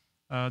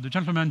 The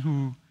gentleman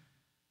who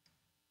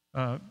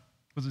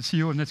was the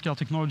CEO of NetScale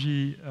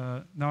Technology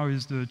now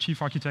is the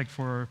chief architect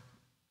for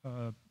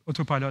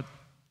autopilot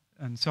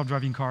and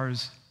self-driving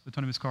cars,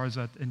 autonomous cars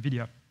at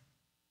NVIDIA.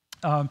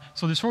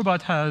 So this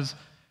robot has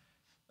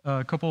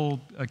a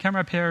couple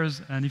camera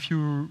pairs, and if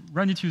you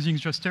run it using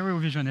just stereo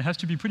vision, it has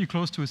to be pretty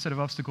close to a set of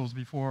obstacles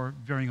before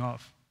veering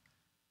off.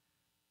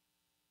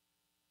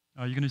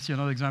 You're going to see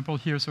another example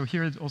here. So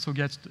here it also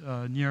gets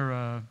near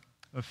a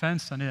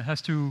fence, and it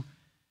has to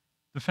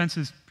the fence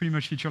is pretty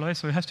much featureless,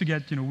 so it has to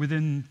get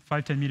within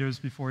 5-10 meters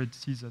before it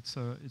sees it's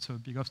a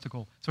big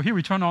obstacle. So here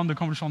we turn on the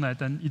convolutional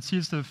net, and it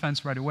sees the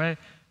fence right away,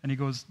 and it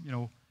goes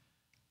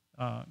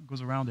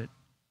goes around it.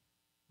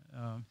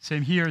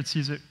 Same here, it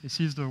sees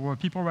the row of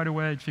people right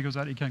away, it figures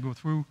out it can go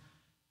through,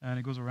 and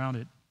it goes around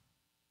it.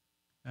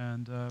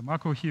 And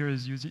Marco here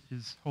is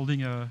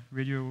holding a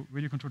radio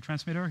control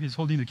transmitter. He's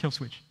holding the kill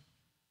switch.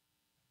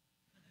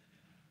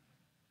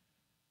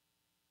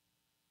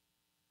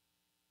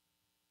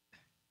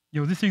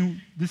 This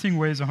thing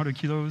weighs 100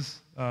 kilos.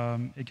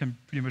 It can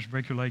pretty much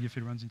break your leg if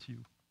it runs into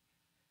you.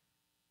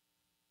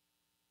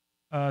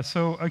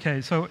 So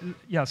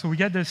we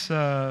get this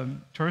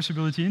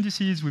traversability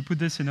indices. We put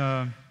this in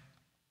a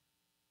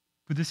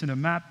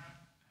map.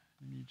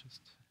 Let me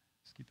just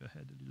skip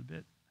ahead a little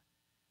bit.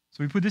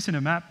 So we put this in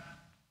a map,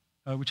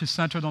 which is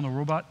centered on a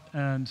robot,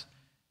 and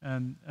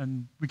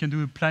we can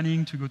do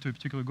planning to go to a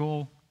particular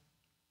goal.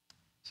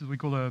 This is what we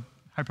call a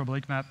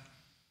hyperbolic map.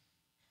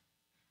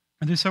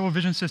 And there's several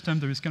vision systems.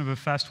 There is kind of a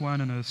fast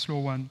one and a slow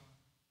one.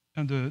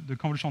 And the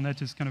convolutional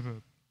net is kind of a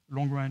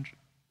long-range,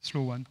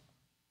 slow one.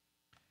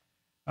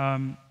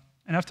 And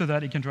after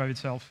that, it can drive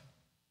itself.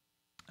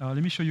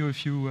 Let me show you a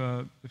few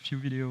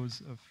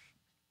videos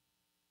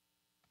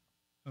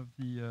of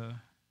the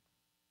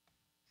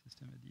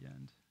system at the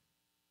end.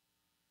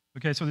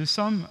 Okay, so there's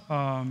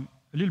a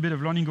little bit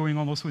of learning going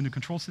on also in the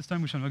control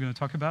system, which I'm not going to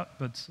talk about,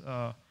 but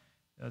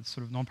it's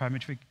sort of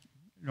non-parametric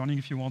learning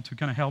if you want to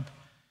kind of help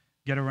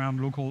get around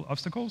local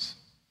obstacles,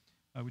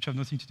 which have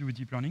nothing to do with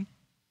deep learning.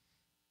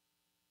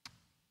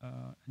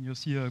 And you'll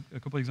see a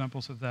couple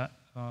examples of that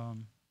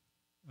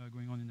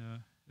going on in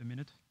a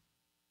minute.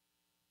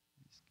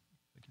 If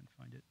I can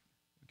find it.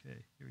 Okay,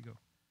 here we go.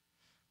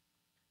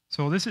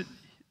 So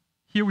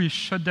here we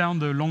shut down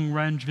the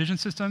long-range vision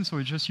system, so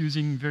we're just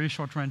using very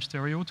short-range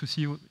stereo to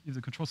see if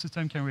the control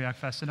system can react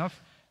fast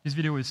enough. This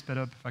video is sped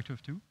up a factor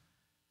of 2.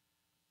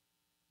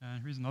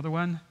 And here's another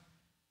one.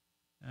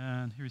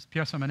 And here's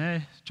Pierre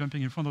Samanet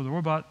jumping in front of the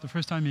robot. The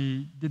first time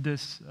he did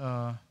this,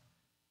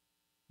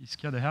 he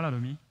scared the hell out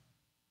of me.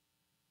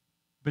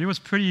 But he was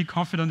pretty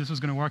confident this was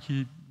going to work.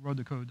 He wrote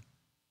the code.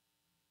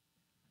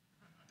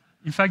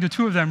 In fact, the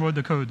two of them wrote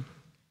the code.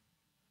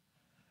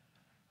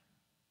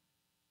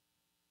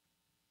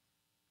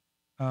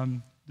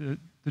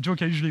 The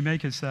joke I usually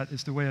make is that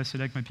it's the way I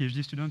select my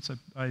PhD students.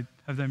 I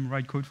have them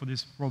write code for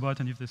this robot,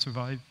 and if they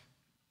survive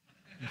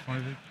in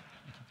front of it,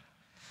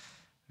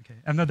 okay,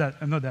 I'm not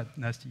that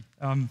nasty.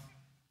 All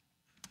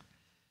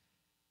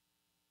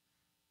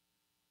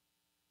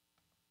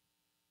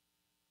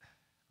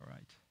right.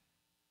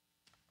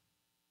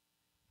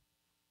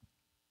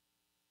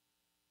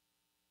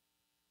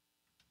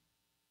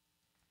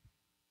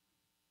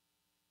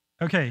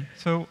 Okay,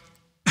 so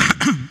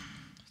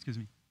excuse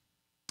me.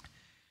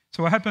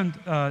 So what happened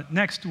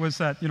next was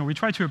that we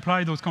tried to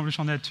apply those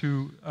convolutional net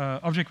to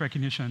object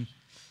recognition.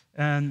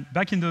 And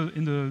back in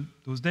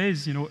those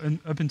days,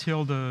 up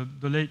until the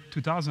late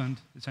 2000s,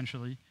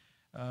 essentially,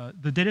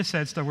 the data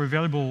sets that were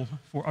available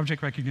for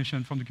object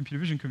recognition from the computer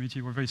vision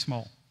community were very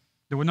small.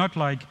 They were not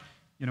like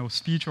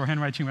speech or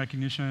handwriting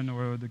recognition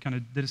or the kind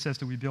of data sets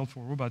that we built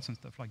for robots and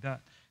stuff like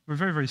that. They were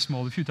very, very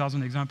small, a few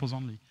thousand examples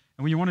only.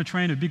 And when you want to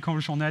train a big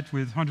convolutional net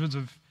with hundreds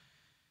of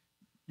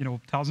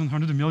thousands,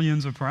 hundreds of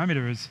millions of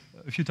parameters,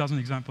 a few thousand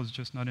examples is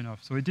just not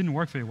enough. So it didn't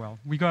work very well.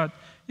 We got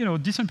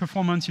decent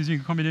performance using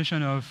a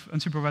combination of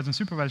unsupervised and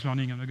supervised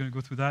learning. I'm not going to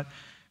go through that.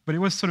 But it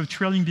was sort of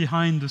trailing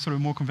behind the sort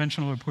of more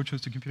conventional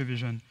approaches to computer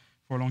vision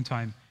for a long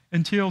time,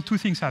 until two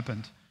things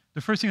happened.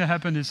 The first thing that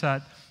happened is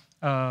that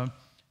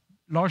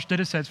large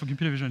data sets for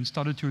computer vision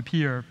started to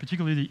appear,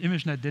 particularly the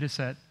ImageNet data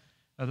set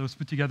that was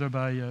put together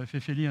by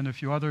Fefeli and a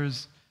few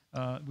others,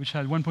 which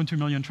had 1.2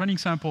 million training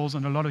samples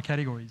and a lot of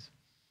categories.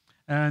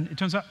 And it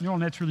turns out neural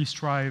nets really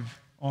strive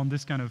on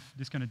this kind of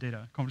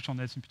data, convolutional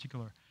nets in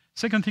particular.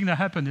 Second thing that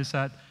happened is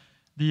that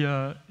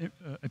the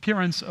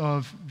appearance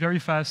of very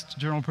fast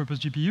general-purpose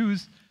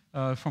GPUs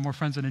from our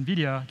friends at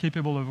NVIDIA,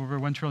 capable of over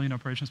 1 trillion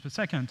operations per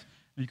second.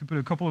 And you could put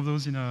a couple of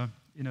those in a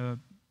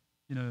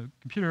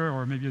computer,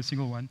 or maybe a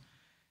single one,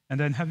 and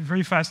then have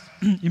very fast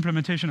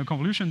implementation of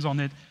convolutions on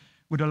it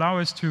would allow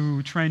us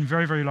to train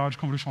very, very large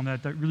convolutional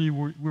net that really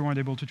we weren't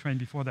able to train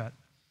before that.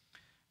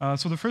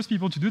 So the first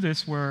people to do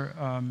this were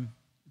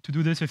to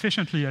do this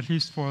efficiently, at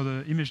least for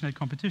the ImageNet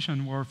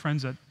competition, were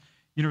friends at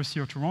University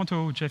of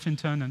Toronto, Jeff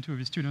Hinton, and two of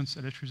his students,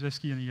 Alex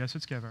Krzyzewski and Ilya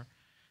Sutskever.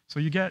 So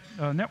you get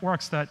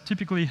networks that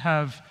typically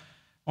have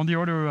on the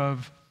order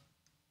of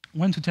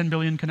 1 to 10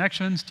 billion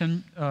connections,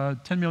 10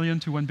 million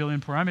to 1 billion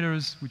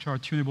parameters, which are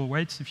tunable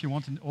weights if you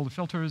want in all the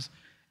filters,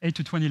 8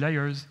 to 20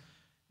 layers,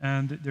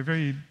 and they're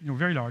very,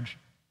 very large.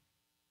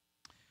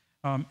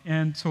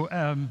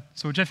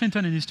 So Jeff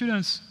Hinton and his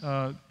students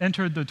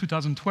entered the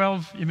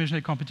 2012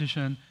 ImageNet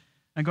competition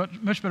and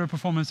got much better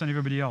performance than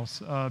everybody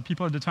else.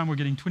 People at the time were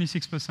getting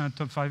 26%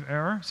 top 5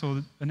 error,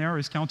 so an error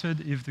is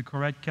counted if the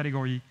correct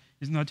category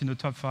is not in the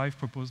top 5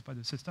 proposed by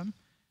the system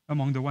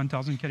among the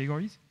 1,000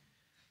 categories.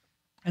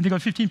 And they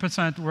got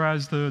 15%,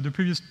 whereas the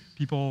previous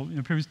people,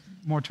 previous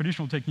more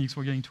traditional techniques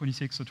were getting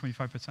 26 or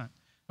 25%. That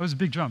was a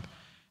big jump.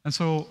 And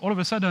so all of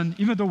a sudden,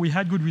 even though we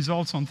had good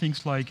results on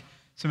things like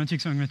semantic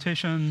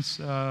segmentations,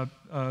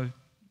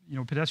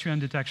 pedestrian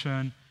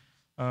detection,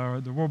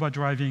 the robot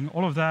driving,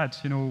 all of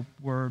that,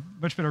 were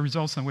much better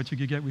results than what you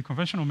could get with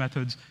conventional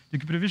methods. The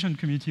computer vision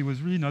community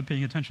was really not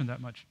paying attention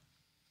that much.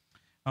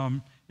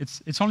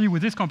 It's only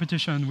with this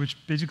competition which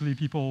basically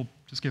people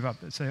just give up.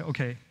 They say,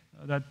 okay,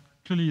 that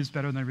clearly is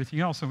better than everything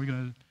else,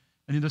 and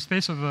and in the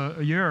space of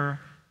a year,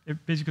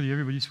 basically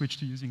everybody switched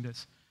to using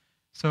this.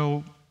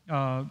 So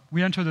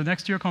we entered the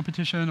next year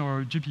competition,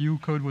 or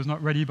GPU code was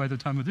not ready by the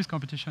time of this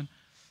competition.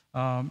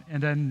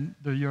 And then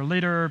the year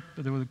later,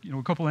 there were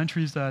a couple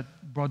entries that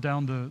brought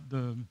down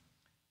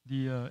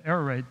the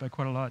error rate by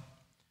quite a lot.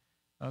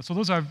 So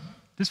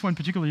this one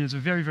particularly is a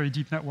very, very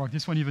deep network.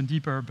 This one even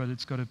deeper, but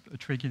it's got a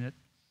trick in it.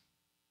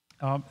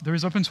 There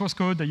is open source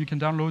code that you can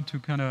download to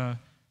kind of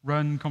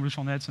run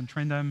convolutional nets and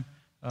train them.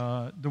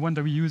 The one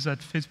that we use at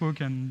Facebook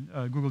and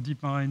Google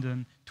DeepMind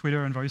and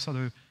Twitter and various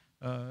other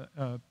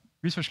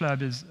research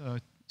lab is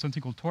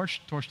something called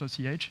Torch,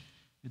 torch.ch.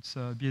 It's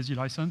a BSD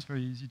license,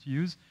 very easy to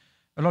use.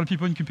 A lot of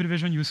people in computer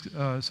vision use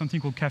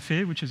something called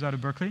Café, which is out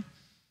of Berkeley.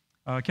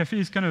 Café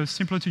is kind of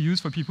simpler to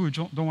use for people who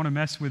don't want to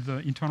mess with the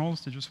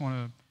internals. They just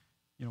want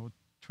to,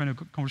 train a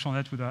convolutional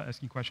net without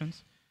asking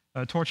questions.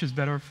 Torch is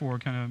better for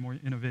kind of more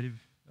innovative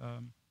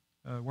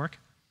work.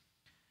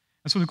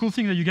 And so the cool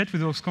thing that you get with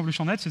those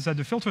convolutional nets is that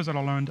the filters that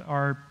are learned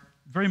are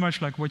very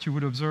much like what you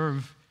would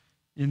observe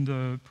in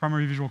the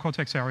primary visual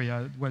cortex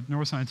area, what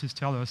neuroscientists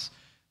tell us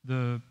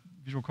the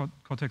visual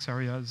cortex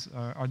areas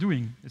are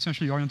doing.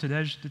 Essentially oriented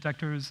edge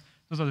detectors,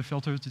 those are the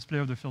filters, display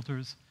of the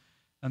filters.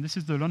 And this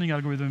is the learning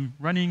algorithm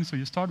running, so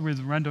you start with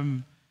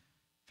random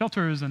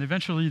filters, and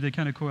eventually they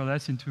kind of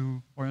coalesce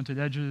into oriented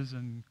edges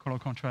and color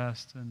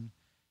contrast and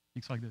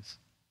things like this.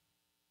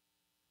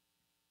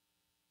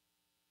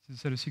 This is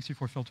a set of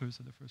 64 filters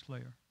at the first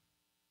layer.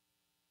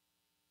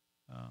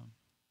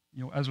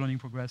 As learning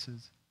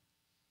progresses.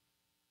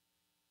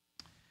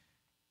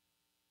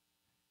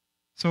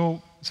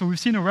 So we've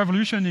seen a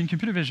revolution in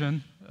computer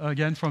vision,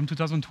 again, from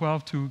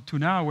 2012 to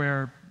now,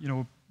 where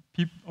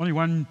only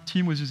one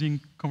team was using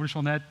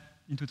convolutional net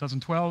in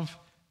 2012.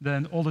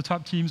 Then all the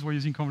top teams were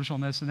using convolutional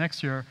nets the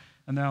next year,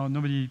 and now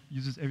nobody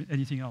uses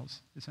anything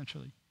else,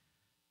 essentially.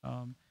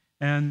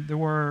 And there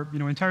were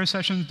entire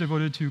sessions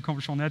devoted to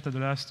convolutional net at the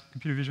last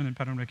Computer Vision and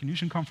Pattern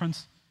Recognition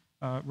conference,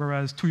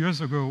 whereas 2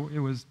 years ago it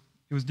was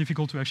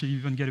difficult to actually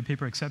even get a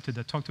paper accepted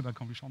that talked about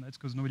convolutional nets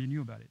because nobody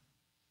knew about it.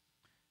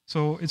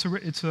 So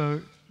it's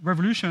a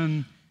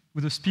revolution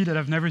with a speed that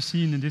I've never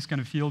seen in this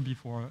kind of field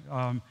before.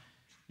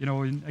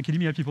 In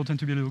academia, people tend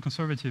to be a little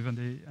conservative, and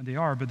they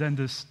are, but then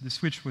the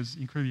switch was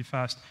incredibly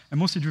fast, and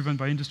mostly driven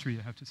by industry,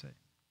 I have to say,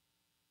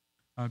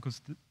 because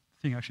the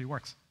thing actually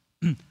works.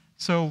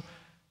 So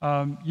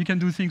you can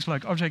do things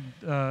like object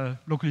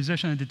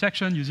localization and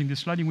detection using the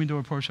sliding window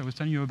approach I was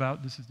telling you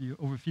about. This is the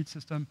overfeed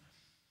system.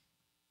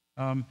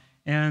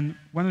 And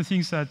one of the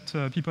things that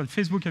people at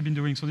Facebook have been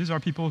doing, so these are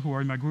people who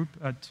are in my group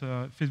at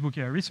Facebook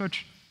AI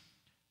Research,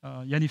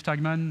 Yann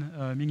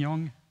Tagman, Ming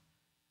Yang,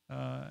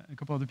 a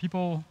couple other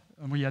people,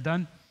 Maria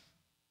Dan.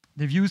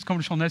 They've used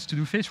convolutional nets to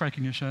do face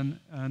recognition,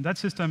 and that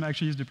system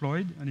actually is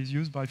deployed and is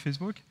used by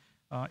Facebook.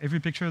 Every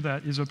picture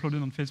that is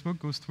uploaded on Facebook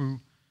goes through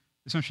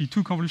essentially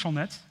 2 convolutional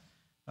nets.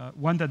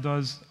 One that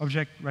does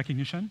object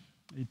recognition.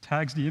 It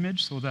tags the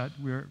image so that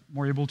we're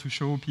more able to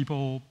show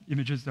people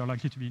images they're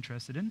likely to be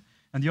interested in.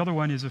 And the other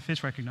one is a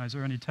face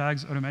recognizer, and it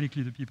tags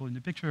automatically the people in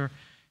the picture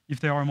if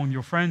they are among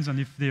your friends and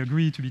if they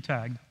agree to be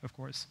tagged, of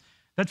course.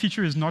 That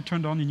feature is not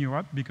turned on in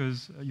Europe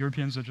because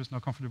Europeans are just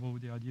not comfortable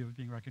with the idea of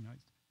being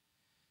recognized.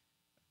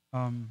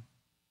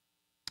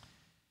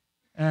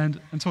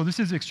 And so this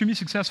is extremely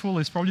successful.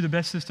 It's probably the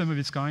best system of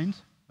its kind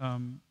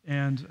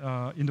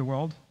in the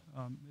world.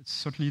 It's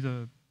certainly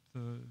the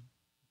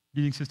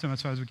leading system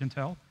as far as we can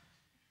tell.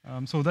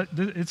 So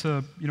it's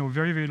a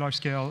very, very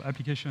large-scale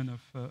application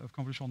of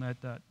convolutional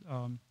net that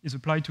is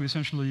applied to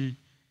essentially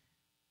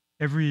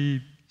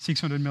every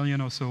 600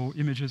 million or so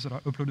images that are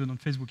uploaded on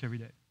Facebook every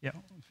day. Yeah,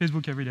 on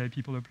Facebook every day,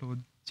 people upload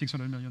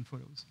 600 million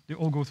photos. They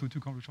all go through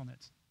 2 convolutional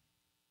nets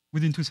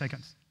within 2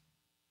 seconds.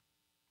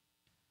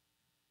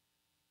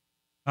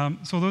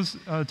 So those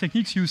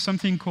techniques use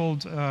something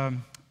called a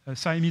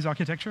Siamese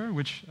architecture,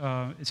 which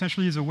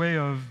essentially is a way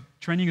of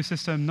training a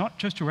system not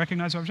just to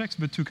recognize objects,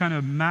 but to kind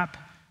of map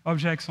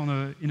objects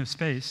in a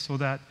space so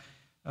that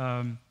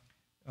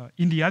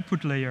in the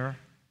output layer,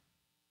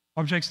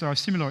 objects that are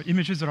similar,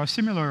 images that are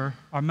similar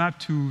are mapped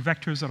to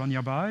vectors that are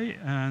nearby,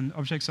 and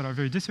objects that are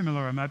very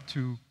dissimilar are mapped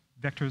to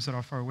vectors that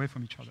are far away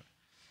from each other.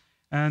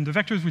 And the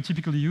vectors we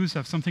typically use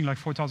have something like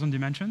 4,000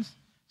 dimensions,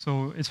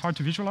 so it's hard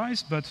to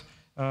visualize, but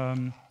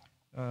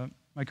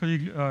my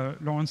colleague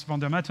Lawrence van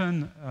der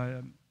Matten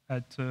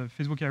at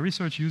Facebook AI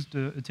Research used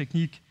a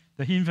technique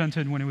that he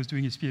invented when he was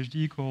doing his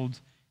PhD called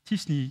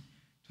TSNE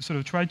to sort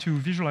of try to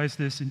visualize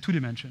this in 2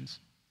 dimensions.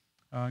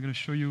 I'm going to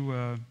show you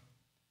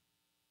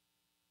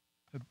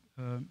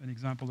an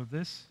example of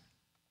this.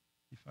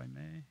 if I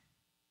may.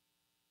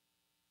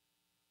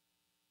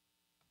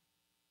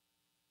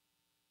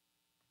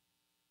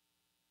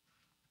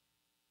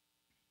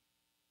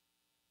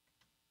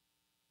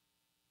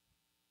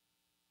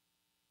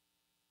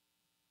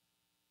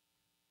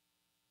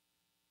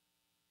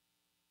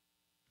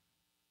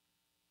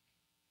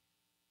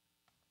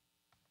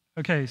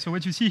 Okay, so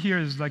what you see here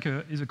is like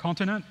a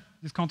continent.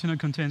 This continent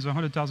contains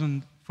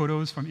 100,000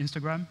 photos from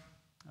Instagram,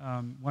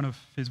 one of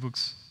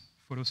Facebook's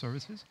photo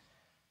services.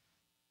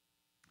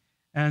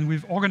 And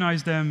we've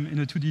organized them in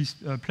a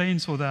 2D plane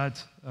so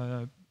that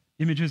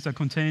images that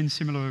contain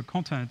similar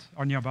content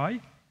are nearby.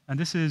 And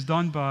this is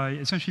done by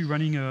essentially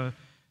running a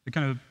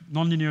kind of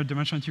nonlinear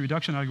dimensionality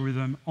reduction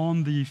algorithm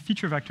on the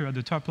feature vector at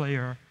the top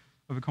layer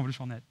of a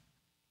convolutional net.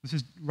 This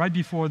is right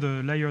before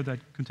the layer that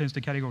contains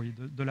the category,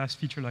 the last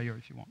feature layer,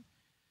 if you want.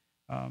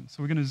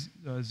 So we're going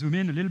to zoom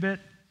in a little bit.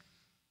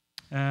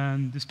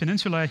 And this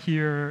peninsula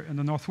here in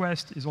the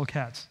northwest is all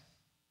cats.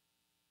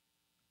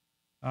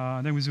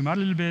 Then we zoom out a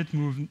little bit,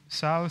 move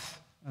south,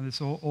 and it's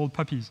all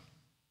puppies.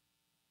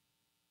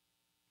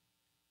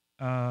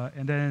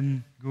 And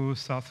then go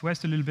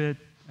southwest a little bit,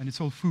 and it's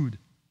all food.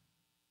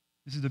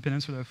 This is the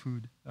peninsula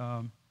food,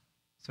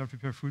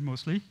 self-prepared food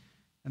mostly.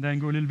 And then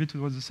go a little bit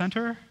towards the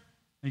center, and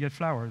you get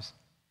flowers.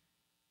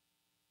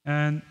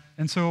 And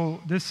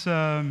so this,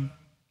 in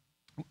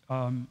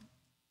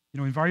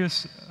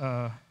various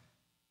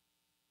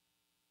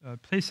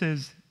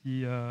places,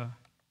 the it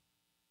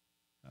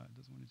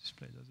doesn't want to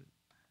display, does it?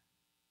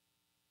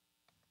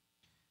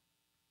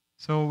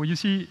 So what you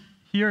see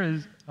here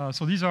is,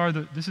 so these are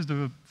this is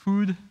the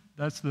food,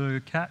 that's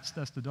the cats,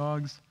 that's the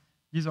dogs.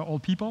 These are all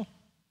people.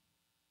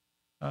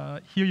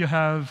 Here you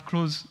have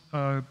close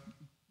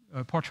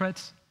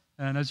portraits,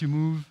 and as you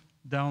move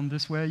down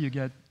this way, you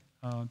get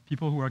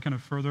people who are kind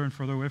of further and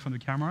further away from the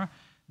camera.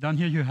 Down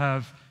here you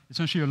have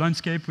essentially a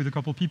landscape with a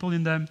couple people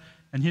in them,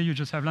 and here you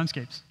just have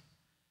landscapes.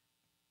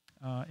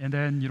 And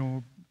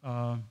then,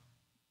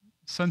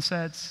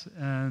 sunsets,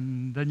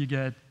 and then you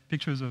get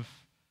pictures of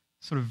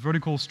sort of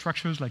vertical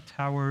structures like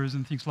towers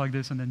and things like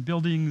this, and then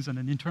buildings, and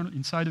then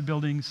inside of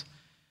buildings,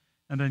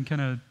 and then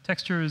kind of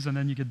textures, and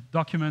then you get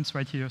documents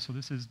right here. So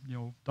this is,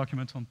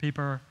 documents on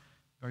paper,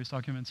 various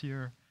documents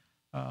here.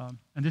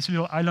 And this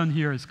little island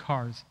here is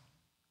cars.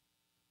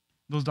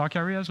 Those dark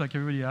areas, like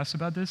everybody asked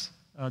about this,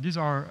 these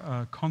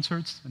are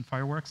concerts and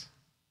fireworks,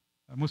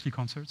 mostly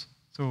concerts.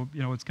 So,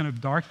 it's kind of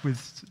dark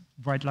with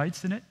bright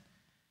lights in it,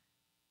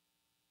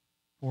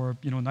 or,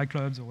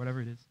 nightclubs or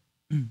whatever it is.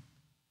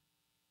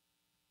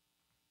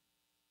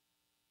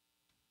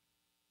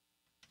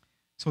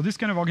 So this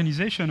kind of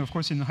organization, of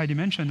course, in high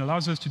dimension,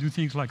 allows us to do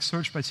things like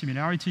search by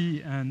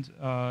similarity and,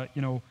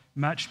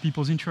 match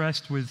people's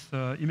interest with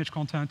image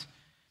content.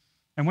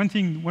 And one of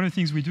the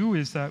things we do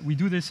is that we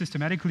do this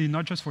systematically,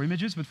 not just for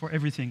images, but for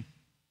everything.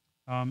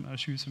 I'll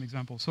show you some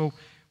examples. So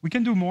we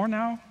can do more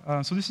now.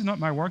 So this is not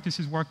my work. This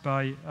is work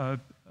by,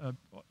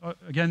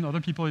 again,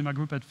 other people in my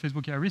group at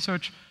Facebook AI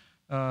Research,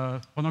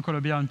 Ronan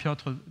Colobert and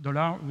Piotr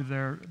Dolar, with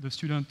the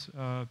student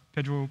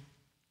Pedro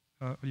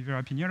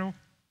Oliveira Pinheiro.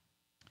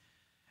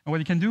 And what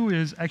you can do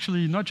is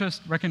actually not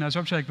just recognize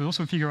objects, but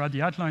also figure out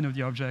the outline of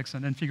the objects,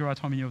 and then figure out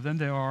how many of them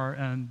there are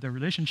and their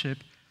relationship,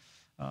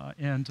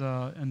 and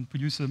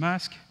produce a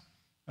mask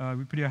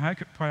with pretty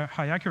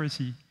high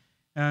accuracy.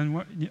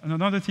 And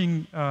another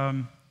thing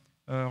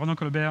Ronan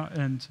Colobert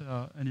and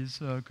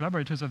his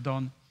collaborators have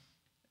done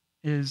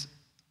is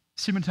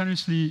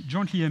simultaneously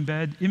jointly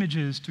embed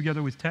images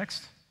together with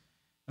text.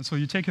 And so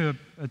you take a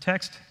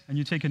text and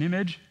you take an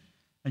image,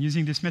 and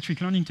using this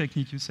metric learning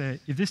technique, you say,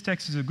 if this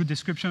text is a good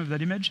description of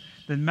that image,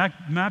 then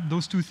map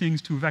those two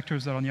things to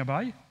vectors that are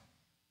nearby.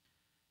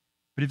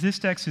 But if this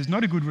text is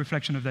not a good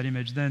reflection of that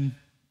image, then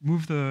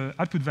move the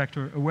output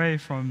vector away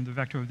from the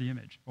vector of the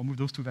image, or move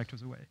those two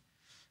vectors away.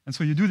 And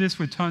so you do this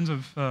with tons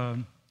of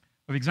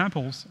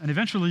examples, and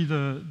eventually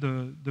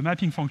the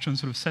mapping function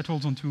sort of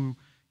settles onto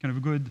kind of a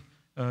good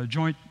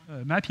joint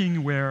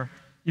mapping where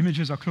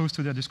images are close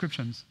to their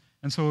descriptions.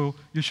 And so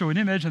you show an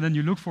image, and then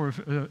you look for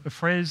a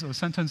phrase or a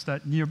sentence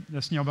that's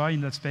nearby in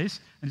that space,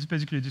 and it's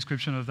basically a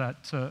description of that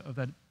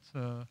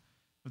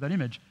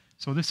image.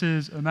 So this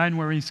is a man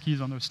wearing skis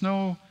on the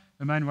snow,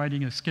 a man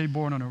riding a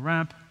skateboard on a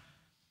ramp,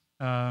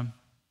 a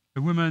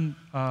woman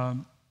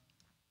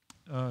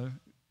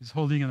is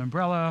holding an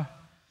umbrella,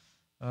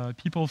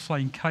 people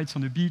flying kites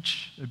on the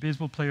beach, a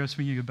baseball player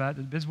swinging a bat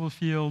at a baseball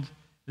field,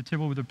 a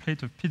table with a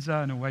plate of pizza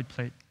and a white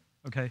plate.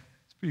 Okay,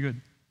 it's pretty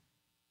good.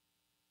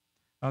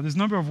 There's a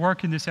number of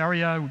work in this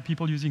area with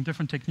people using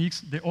different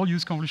techniques. They all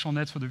use convolutional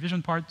nets for the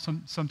vision part.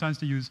 Sometimes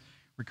they use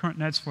recurrent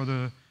nets for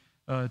the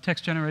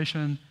text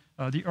generation.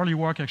 The early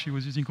work actually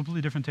was using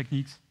completely different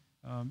techniques,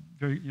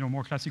 very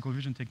more classical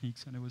vision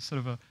techniques, and it was sort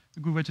of a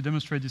good way to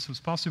demonstrate this was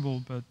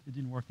possible, but it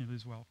didn't work nearly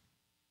as well.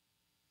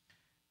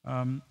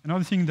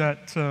 Another thing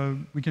that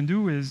we can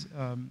do is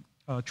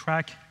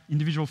track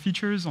individual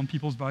features on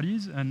people's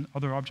bodies and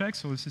other objects.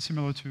 So this is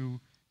similar to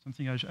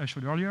something I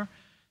showed earlier.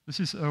 This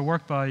is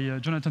work by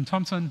Jonathan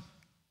Thompson,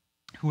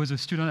 who was a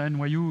student at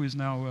NYU, is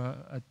now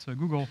at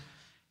Google.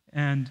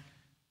 And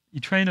he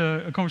trained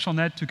a convolutional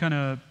net to kind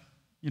of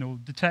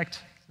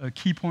detect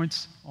key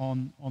points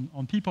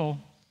on people,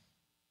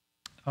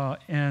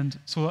 and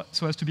so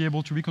as to be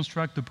able to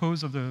reconstruct the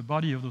pose of the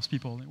body of those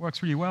people. It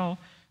works really well.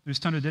 There's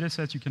standard data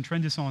sets you can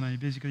train this on, and it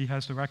basically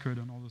has the record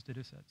on all those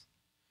data sets.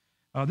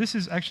 This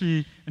is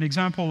actually an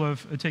example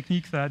of a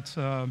technique that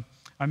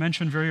I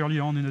mentioned very early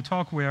on in the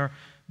talk, where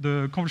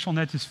the convolutional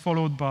net is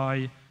followed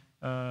by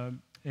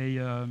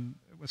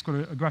what's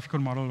called a graphical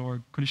model,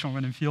 or conditional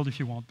random field if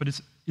you want, but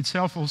it's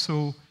itself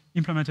also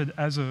implemented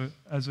as a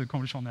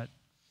convolutional net,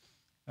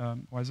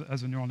 or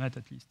as a neural net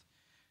at least.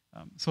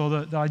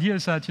 So the idea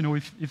is that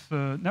if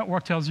a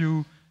network tells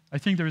you, I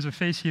think there is a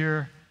face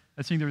here,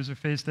 I think there is a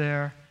face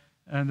there,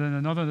 and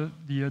then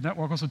the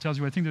network also tells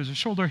you, I think there's a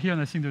shoulder here,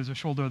 and I think there's a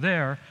shoulder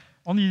there,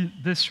 only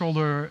this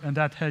shoulder and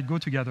that head go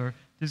together.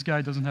 This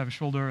guy doesn't have a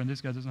shoulder, and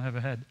this guy doesn't have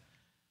a head.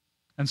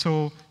 And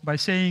so by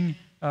saying,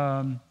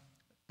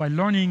 by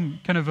learning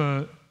kind of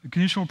a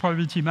conditional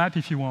probability map,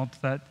 if you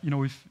want, that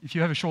if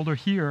you have a shoulder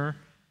here,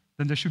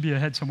 then there should be a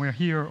head somewhere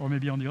here, or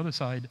maybe on the other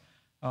side.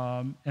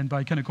 And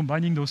by kind of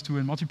combining those two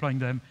and multiplying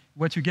them,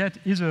 what you get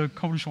is a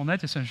convolutional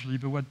net, essentially.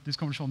 But what this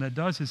convolutional net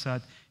does is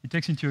that it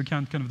takes into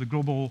account kind of the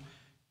global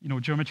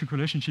geometric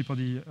relationship of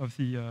the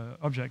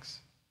objects.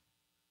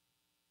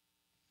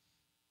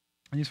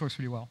 And this works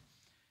really well.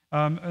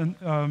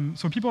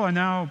 So people are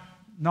now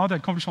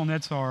that convolutional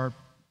nets are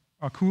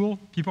cool,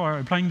 people are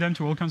applying them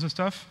to all kinds of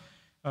stuff.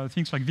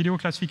 Things like video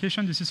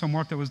classification. This is some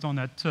work that was done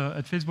at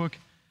Facebook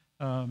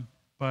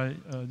by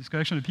this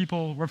collection of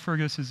people. Rob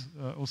Fergus is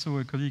also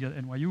a colleague at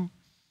NYU.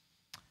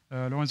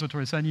 Lorenzo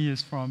Torresani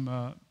is from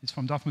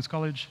Dartmouth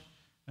College.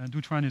 And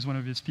Dutran is one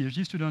of his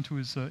PhD students who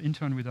is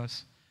intern with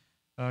us.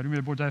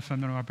 Lumiere Bordef and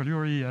Manuel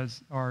Pagliori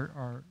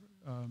are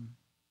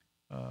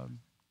kind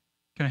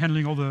of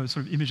handling all the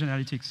sort of image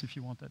analytics, if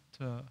you want, at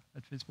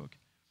Facebook.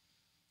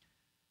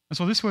 And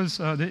so this was,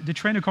 they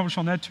trained a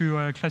convolutional net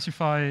to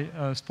classify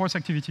sports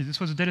activities. This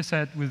was a data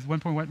set with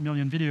 1.1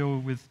 million video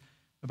with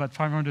about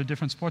 500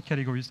 different sport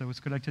categories that was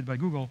collected by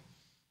Google.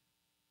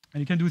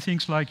 And you can do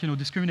things like,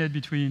 discriminate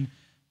between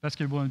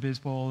basketball and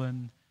baseball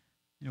and,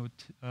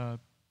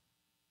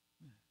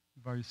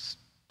 various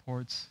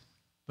sports.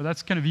 But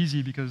that's kind of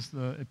easy because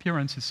the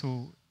appearance is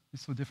so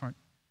different.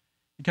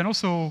 You can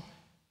also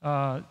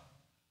tell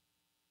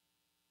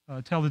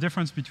the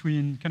difference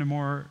between kind of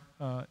more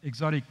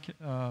exotic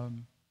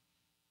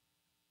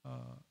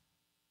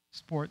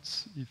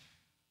sports, if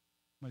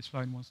my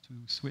slide wants to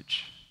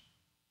switch.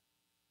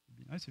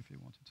 It'd be nice if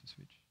it wanted to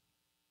switch.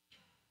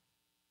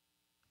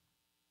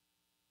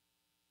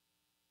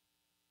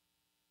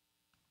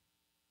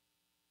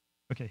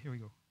 Okay, here we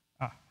go.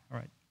 All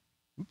right.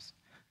 Oops.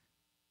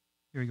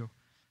 Here we go.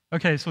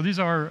 Okay, so these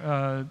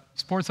are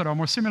sports that are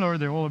more similar.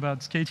 They're all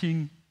about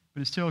skating,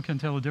 but it still can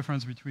tell the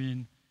difference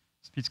between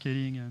speed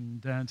skating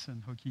and dance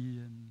and hockey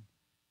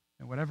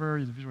and whatever,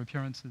 the visual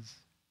appearances.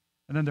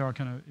 And then there are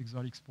kind of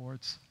exotic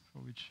sports for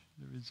which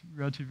there is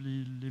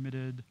relatively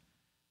limited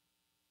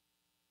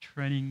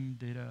training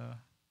data.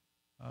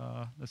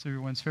 That's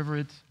everyone's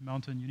favorite,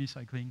 mountain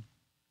unicycling.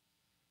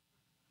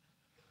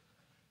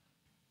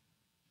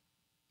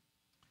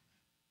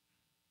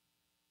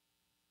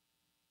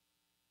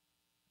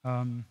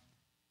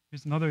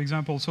 Here's another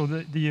example. So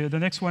the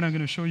next one I'm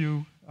going to show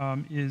you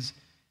is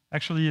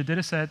actually a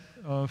data set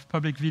of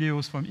public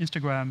videos from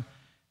Instagram.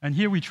 And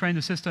here we train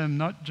the system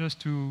not just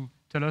to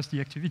tell us the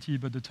activity,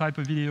 but the type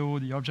of video,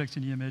 the objects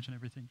in the image, and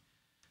everything.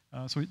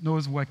 So it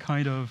knows what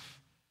kind of,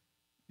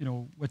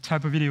 what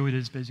type of video it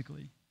is,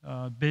 basically,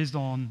 based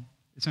on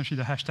essentially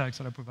the hashtags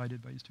that are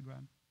provided by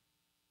Instagram.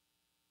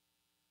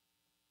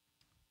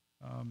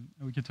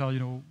 And we can tell,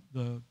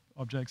 the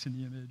objects in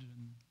the image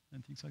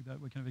and things like that,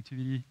 what kind of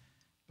activity,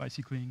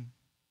 bicycling.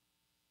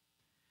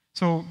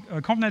 So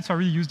ConvNets are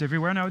really used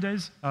everywhere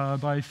nowadays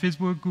by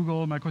Facebook,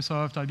 Google,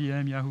 Microsoft,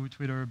 IBM, Yahoo,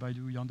 Twitter,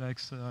 Baidu,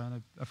 Yandex,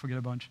 and I forget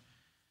a bunch.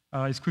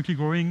 It's quickly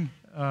growing,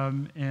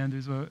 and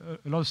there's a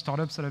lot of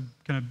startups that have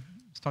kind of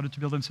started to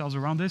build themselves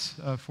around this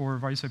for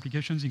various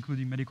applications,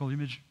 including medical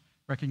image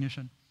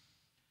recognition.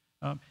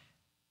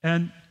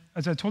 And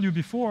as I told you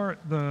before,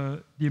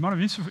 the amount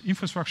of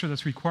infrastructure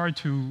that's required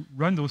to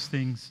run those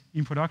things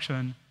in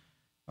production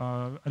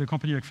at a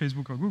company like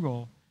Facebook or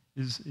Google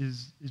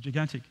is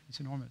gigantic.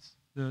 It's enormous.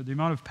 The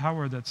amount of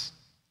power that's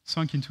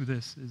sunk into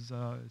this is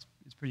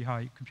pretty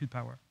high, compute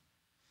power.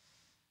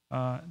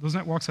 Those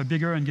networks are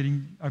big and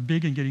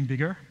getting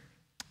bigger,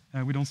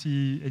 and we don't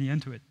see any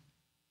end to it.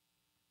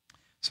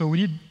 So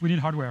we need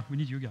hardware. We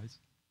need you guys.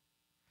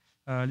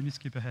 Let me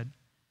skip ahead.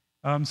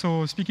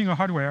 So speaking of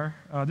hardware,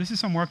 this is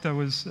some work that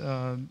was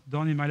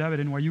done in my lab at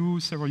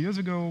NYU several years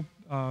ago,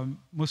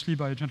 mostly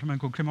by a gentleman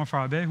called Clément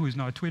Farabet, who is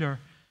now at Twitter,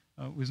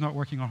 who is not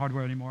working on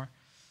hardware anymore,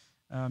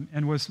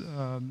 and was.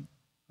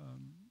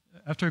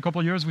 After a couple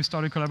of years, we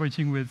started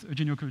collaborating with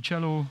Eugenio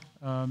Coluccello,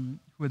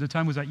 who at the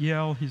time was at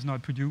Yale. He's now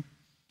at Purdue.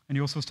 And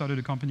he also started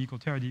a company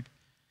called TerraDeep.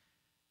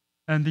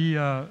 And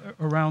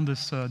around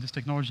this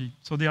technology.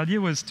 So the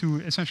idea was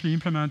to essentially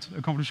implement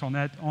a convolutional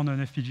net on an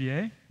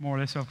FPGA, more or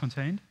less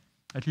self-contained,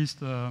 at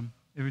least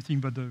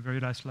everything but the very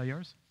last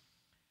layers.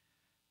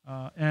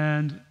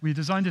 And we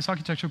designed this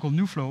architecture called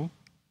NewFlow,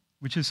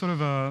 which is sort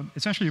of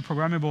essentially a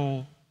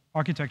programmable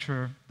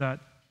architecture that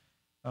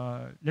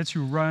lets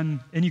you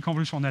run any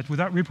convolutional net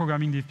without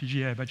reprogramming the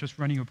FPGA, but just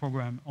running a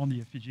program on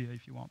the FPGA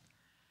if you want.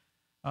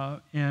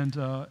 And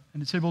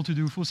it's able to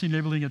do full scene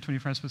labeling at 20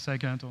 frames per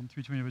second on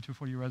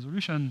 320/240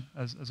 resolution,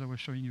 as I was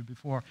showing you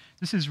before.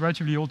 This is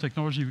relatively old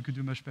technology. We could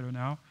do much better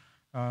now.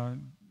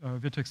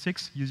 Vertex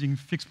 6 using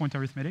fixed point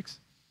arithmetics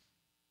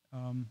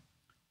on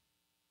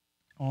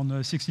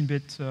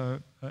 16-bit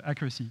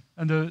accuracy.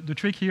 And the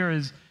trick here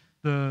is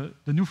the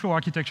NewFlow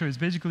architecture is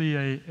basically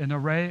an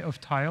array of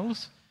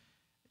tiles.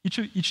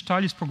 Each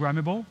tile is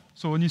programmable.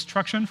 So an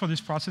instruction for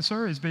this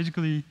processor is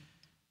basically,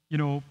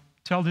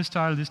 tell this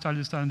tile, this tile,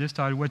 this tile, and this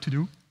tile what to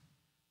do.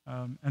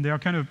 And they are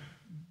kind of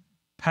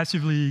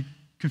passively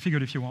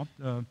configured if you want.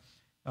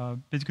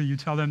 Basically, you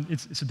tell them,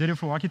 it's a data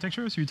flow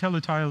architecture, so you tell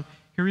the tile,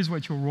 here is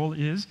what your role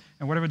is,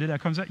 and whatever data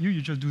comes at you,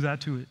 you just do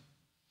that to it.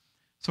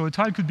 So a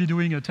tile could be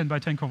doing a 10 by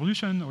 10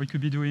 convolution, or it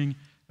could be doing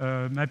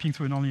mapping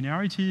through a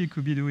nonlinearity, it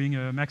could be doing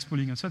max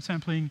pooling and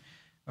subsampling,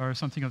 or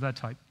something of that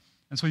type.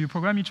 And so you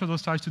program each of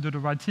those tiles to do the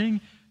right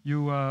thing.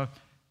 You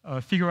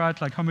figure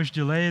out like how much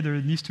delay there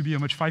needs to be, how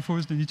much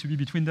FIFOs there need to be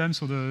between them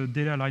so the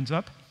data lines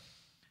up.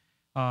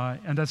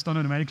 And that's done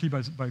automatically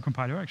by a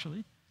compiler,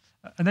 actually.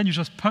 And then you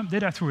just pump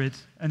data through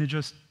it, and it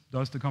just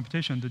does the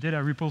computation. The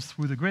data ripples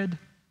through the grid,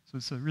 so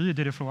it's really a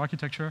data flow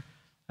architecture,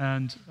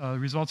 and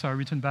results are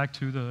written back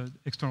to the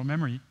external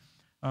memory.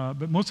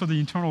 But most of the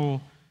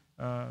internal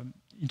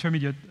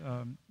intermediate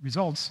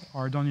results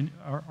are done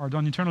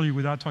internally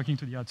without talking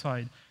to the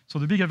outside. So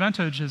the big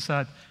advantage is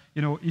that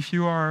if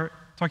you are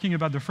talking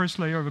about the first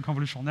layer of a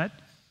convolutional net,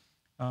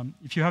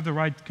 if you have the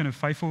right kind of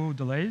FIFO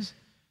delays,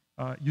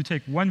 you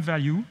take one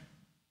value,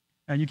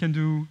 and you can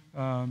do,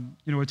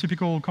 a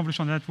typical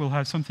convolutional net will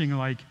have something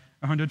like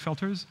 100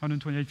 filters,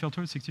 128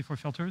 filters, 64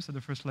 filters at the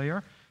first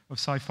layer of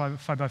size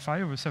 5 by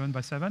 5 or 7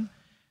 by 7.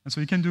 And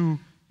so you can do,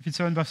 if it's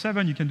 7 by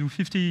 7, you can do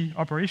 50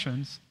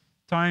 operations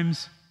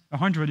times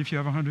 100 if you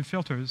have 100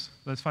 filters.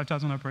 That's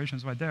 5,000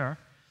 operations right there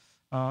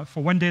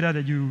for one data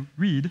that you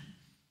read.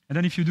 And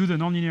then if you do the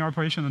nonlinear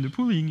operation on the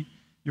pooling,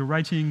 you're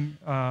writing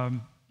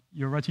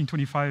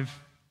 25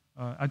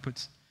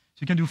 outputs.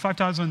 So you can do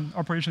 5,000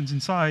 operations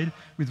inside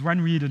with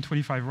one read and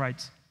 25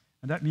 writes.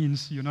 And that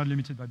means you're not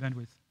limited by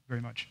bandwidth very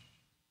much.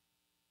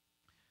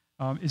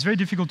 It's very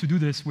difficult to do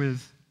this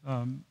with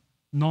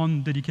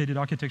non-dedicated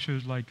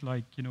architectures like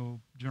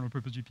general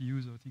purpose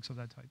GPUs or things of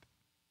that type.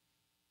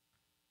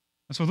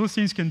 And so those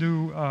things can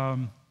do,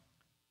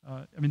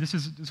 this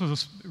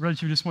was a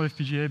relatively small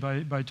FPGA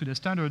by today's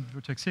standard,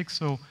 Vertex 6.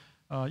 So,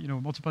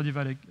 multiply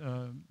divided,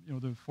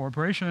 the 4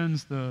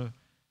 operations, the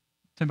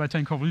 10 by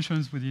 10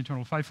 convolutions with the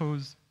internal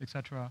FIFOs,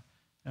 etc.,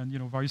 and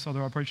various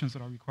other operations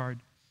that are required.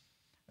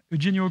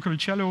 Eugenio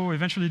Coricello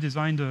eventually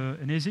designed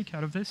an ASIC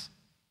out of this,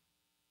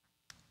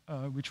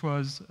 which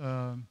was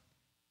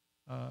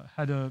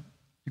it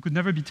could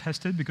never be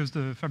tested because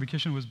the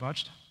fabrication was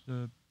botched.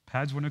 The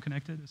pads were not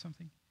connected or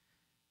something.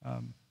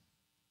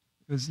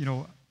 It was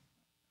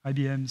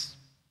IBM's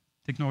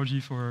technology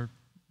for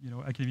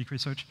academic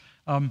research.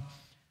 It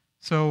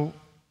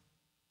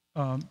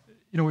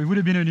would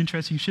have been an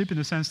interesting chip in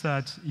the sense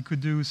that it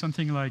could do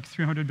something like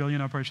 300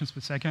 billion operations per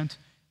second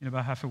in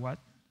about half a watt.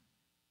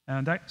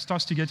 And that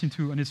starts to get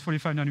into, and it's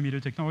 45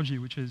 nanometer technology,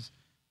 which is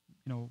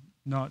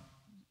not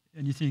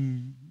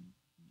anything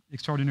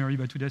extraordinary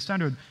by today's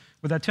standard.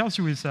 What that tells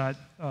you is that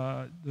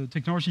the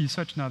technology is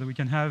such now that we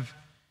can have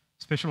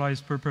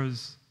specialized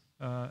purpose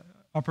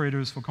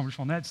operators for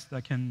convolutional nets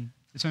that can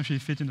essentially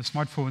fit in a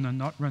smartphone and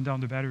not run down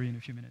the battery in a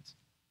few minutes.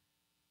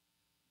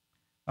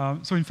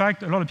 So in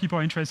fact, a lot of people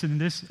are interested in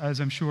this,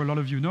 as I'm sure a lot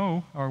of you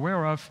know, are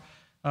aware of.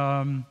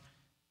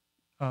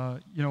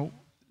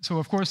 So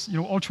of course,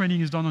 all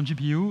training is done on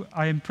GPU.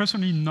 I am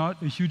personally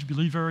not a huge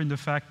believer in the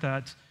fact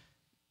that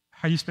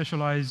highly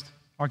specialized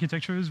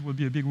architectures will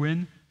be a big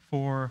win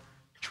for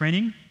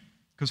training,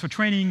 because for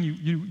training,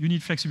 you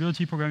need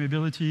flexibility,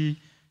 programmability,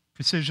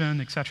 precision,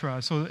 etc.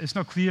 So it's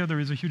not clear there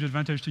is a huge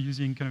advantage to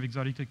using kind of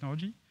exotic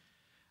technology.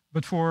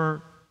 But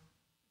for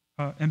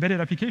embedded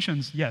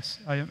applications, yes,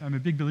 I'm a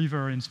big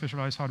believer in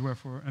specialized hardware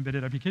for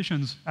embedded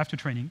applications after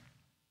training.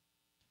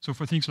 So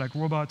for things like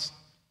robots,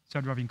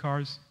 self-driving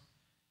cars,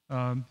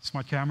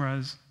 smart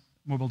cameras,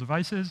 mobile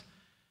devices.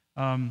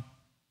 There's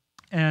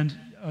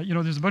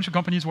a bunch of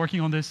companies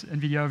working on this,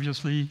 NVIDIA,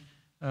 obviously,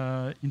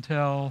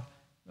 Intel,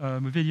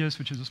 Movidius,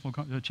 which is a small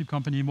chip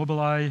company,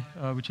 Mobileye,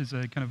 which is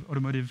a kind of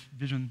automotive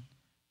vision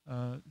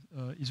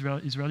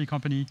Israeli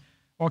company,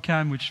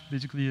 Orcam, which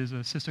basically is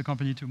a sister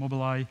company to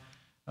Mobileye.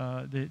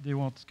 They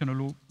want kind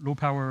of low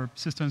power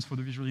systems for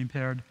the visually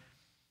impaired.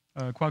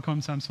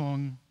 Qualcomm,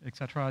 Samsung,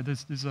 etc.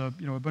 There's a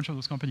bunch of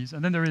those companies.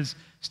 And then there is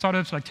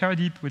startups like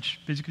Teradeep, which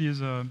basically is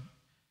sort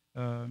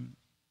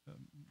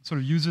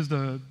of uses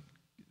the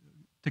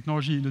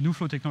technology, the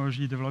NewFlow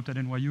technology developed at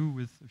NYU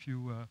with a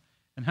few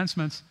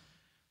enhancements.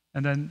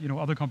 And then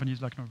other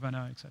companies like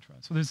Nirvana, etc.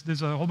 So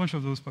there's a whole bunch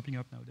of those popping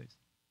up nowadays.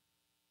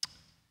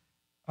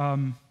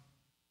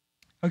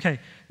 Okay,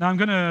 now I'm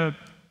going to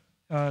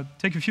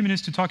take a few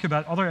minutes to talk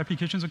about other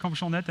applications of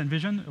convolutional net and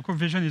vision. Of course,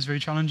 vision is very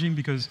challenging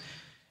because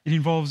it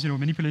involves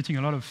manipulating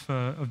a lot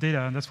of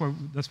data, and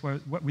that's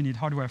what we need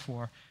hardware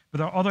for. But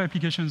there are other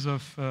applications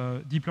of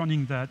deep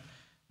learning that,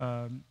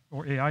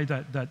 or AI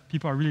that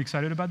people are really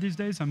excited about these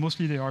days, and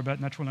mostly they are about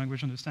natural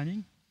language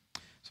understanding.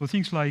 So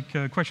things like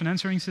question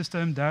answering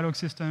system, dialogue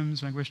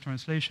systems, language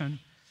translation,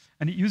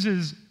 and it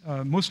uses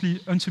mostly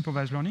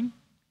unsupervised learning.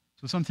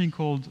 So something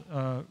called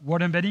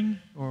word embedding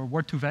or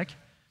word-to-vec.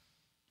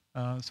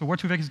 So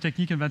word-to-vec is a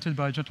technique invented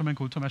by a gentleman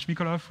called Tomasz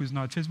Mikolov, who is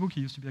now at Facebook.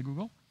 He used to be at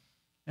Google.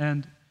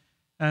 And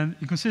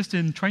it consists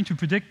in trying to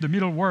predict the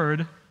middle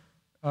word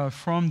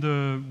from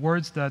the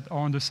words that are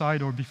on the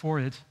side or before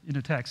it in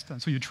a text.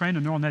 And so you train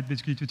a neural net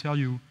basically to tell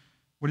you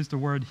what is the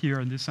word here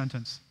in this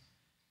sentence.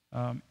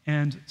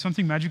 And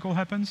something magical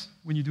happens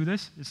when you do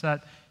this, is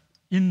that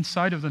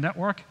inside of the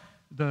network,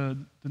 the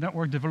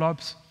network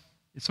develops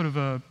sort of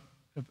a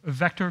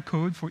vector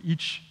code for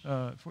each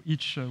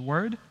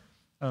word,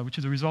 which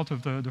is a result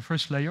of the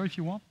first layer, if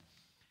you want.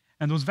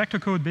 And those vector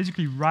code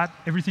basically wrap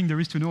everything there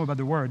is to know about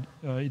the word.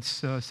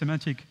 Its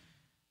semantic,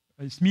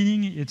 its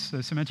meaning, its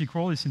semantic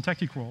role, its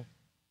syntactic role.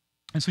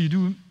 And so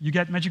you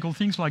get magical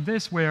things like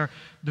this, where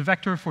the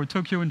vector for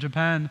Tokyo and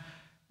Japan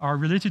are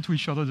related to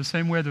each other the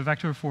same way the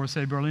vector for,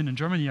 say, Berlin and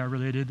Germany are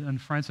related, and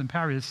France and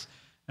Paris,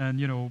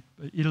 and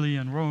Italy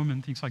and Rome,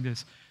 and things like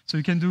this. So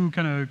you can do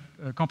kind of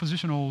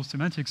compositional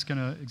semantics kind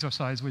of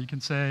exercise where you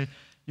can say,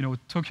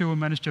 Tokyo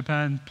minus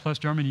Japan plus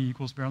Germany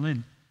equals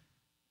Berlin.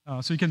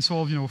 So you can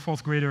solve,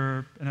 fourth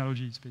grader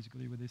analogies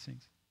basically with these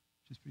things,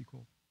 which is pretty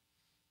cool.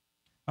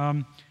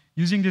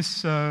 Using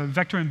this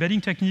vector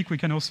embedding technique, we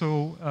can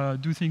also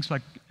do things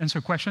like answer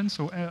questions.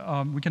 So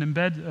we can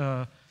embed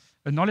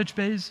a knowledge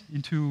base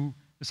into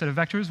a set of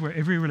vectors where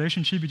every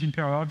relationship between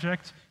pair of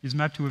objects is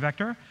mapped to a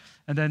vector,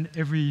 and then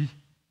every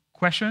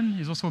question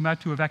is also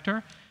mapped to a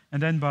vector.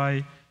 And then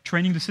by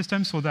training the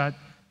system so that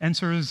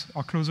answers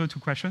are closer to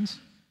questions,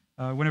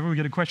 whenever we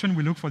get a question,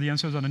 we look for the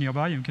answers on a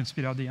nearby, and we can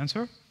spit out the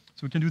answer.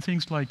 So we can do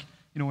things like,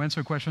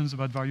 answer questions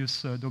about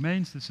various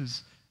domains. This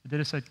is a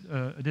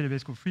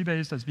database called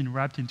Freebase that's been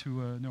wrapped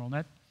into a neural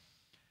net.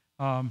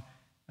 And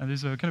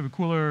there's a kind of a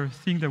cooler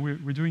thing that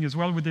we're doing as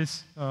well with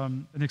this,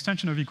 an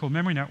extension of it called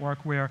memory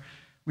network, where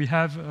we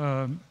have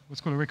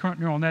what's called a recurrent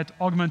neural net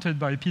augmented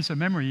by a piece of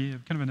memory,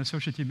 kind of an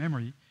associative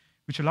memory,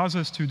 which allows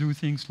us to do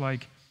things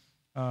like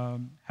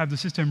have the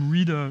system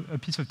read a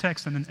piece of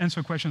text and then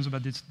answer questions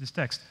about this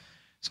text.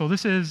 So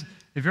this is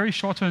a very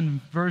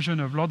shortened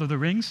version of Lord of the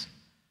Rings.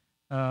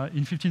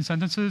 In 15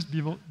 sentences,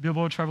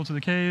 Bilbo traveled to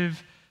the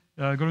cave,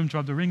 Gollum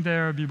dropped the ring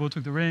there, Bilbo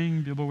took the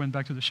ring, Bilbo went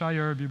back to the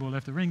Shire, Bilbo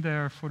left the ring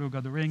there, Frodo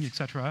got the ring,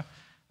 etc.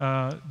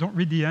 Don't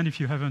read the end if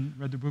you haven't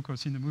read the book or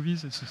seen the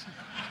movies. It's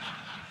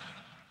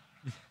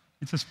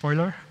a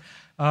spoiler.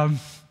 And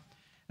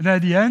then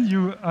at the end,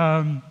 you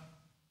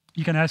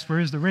can ask, where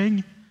is the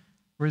ring?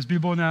 Where is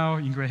Bilbo now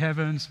in Grey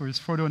Heavens? Where is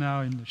Frodo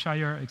now in the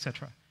Shire,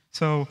 etc.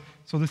 So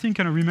the thing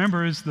kind of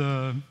remembers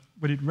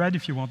what it read,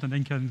 if you want, and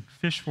then can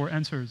fish for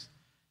answers.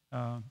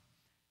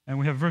 And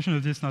we have a version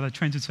of this now that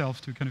trains itself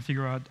to kind of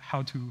figure out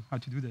how to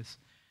do this.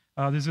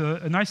 There's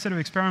a nice set of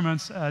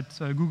experiments at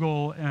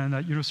Google and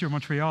at University of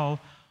Montreal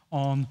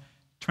on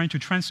trying to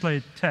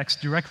translate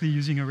text directly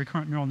using a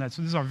recurrent neural net.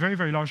 So these are very,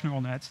 very large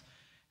neural nets.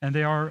 And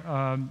they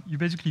are, you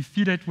basically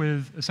feed it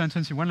with a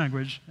sentence in one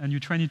language, and you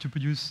train it to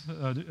produce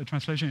a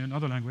translation in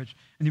another language.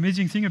 And the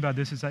amazing thing about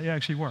this is that it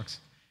actually works.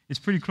 It's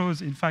pretty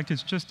close. In fact,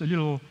 it's just a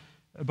little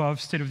above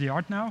state of the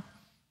art now.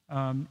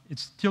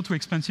 It's still too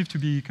expensive to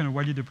be kind of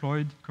widely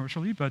deployed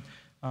commercially, but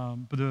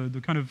the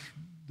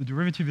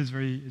derivative is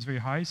very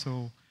high.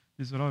 So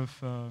there's a lot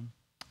of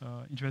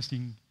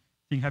interesting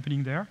thing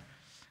happening there.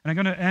 And I'm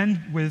going to end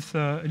with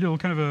a little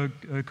kind of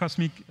a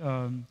cosmic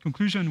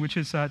conclusion, which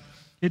is that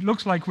it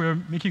looks like we're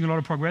making a lot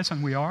of progress,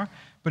 and we are,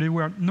 but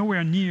we're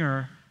nowhere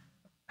near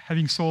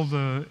having solved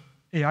the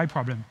AI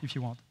problem, if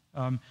you want.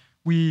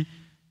 We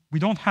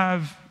don't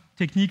have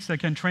techniques that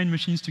can train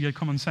machines to get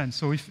common sense.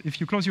 So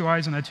if you close your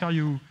eyes and I tell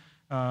you,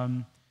 we are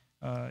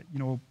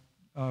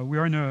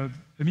in a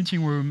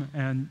meeting room,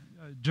 and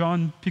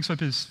John picks up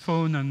his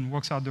phone and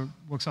walks out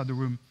the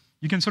room,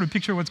 you can sort of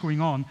picture what's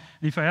going on.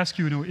 And if I ask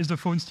you, is the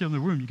phone still in the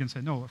room? You can say,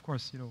 no, of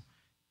course,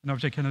 an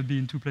object cannot be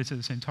in two places at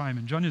the same time.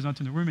 And John is not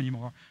in the room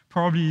anymore.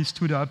 Probably he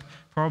stood up,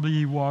 probably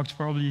he walked,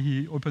 probably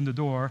he opened the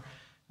door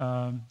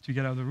to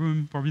get out of the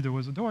room. Probably there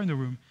was a door in the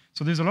room.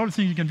 So there's a lot of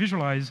things you can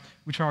visualize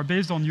which are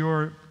based on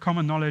your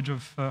common knowledge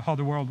of how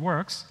the world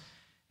works.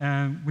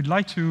 And we'd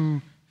like to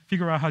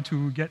figure out how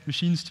to get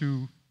machines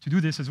to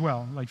do this as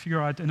well, like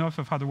figure out enough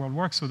of how the world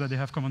works so that they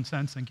have common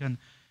sense and can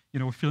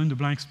fill in the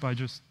blanks by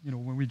just,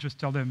 when we just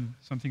tell them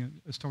something,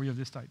 a story of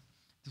this type.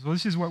 So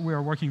this is what we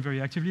are working very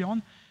actively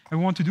on. And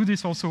we want to do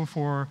this also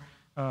for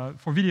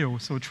video.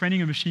 So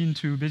training a machine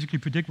to basically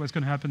predict what's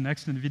going to happen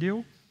next in the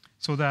video,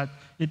 so that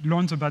it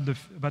learns about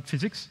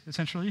physics,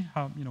 essentially,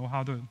 how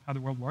the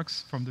world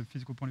works from the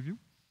physical point of view.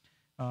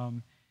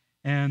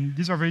 And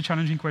these are very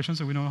challenging questions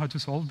that we don't know how to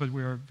solve, but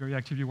we are very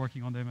actively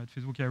working on them at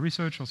Facebook AI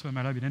Research, also at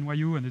my lab at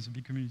NYU, and there's a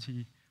big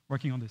community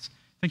working on this.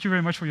 Thank you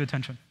very much for your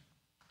attention.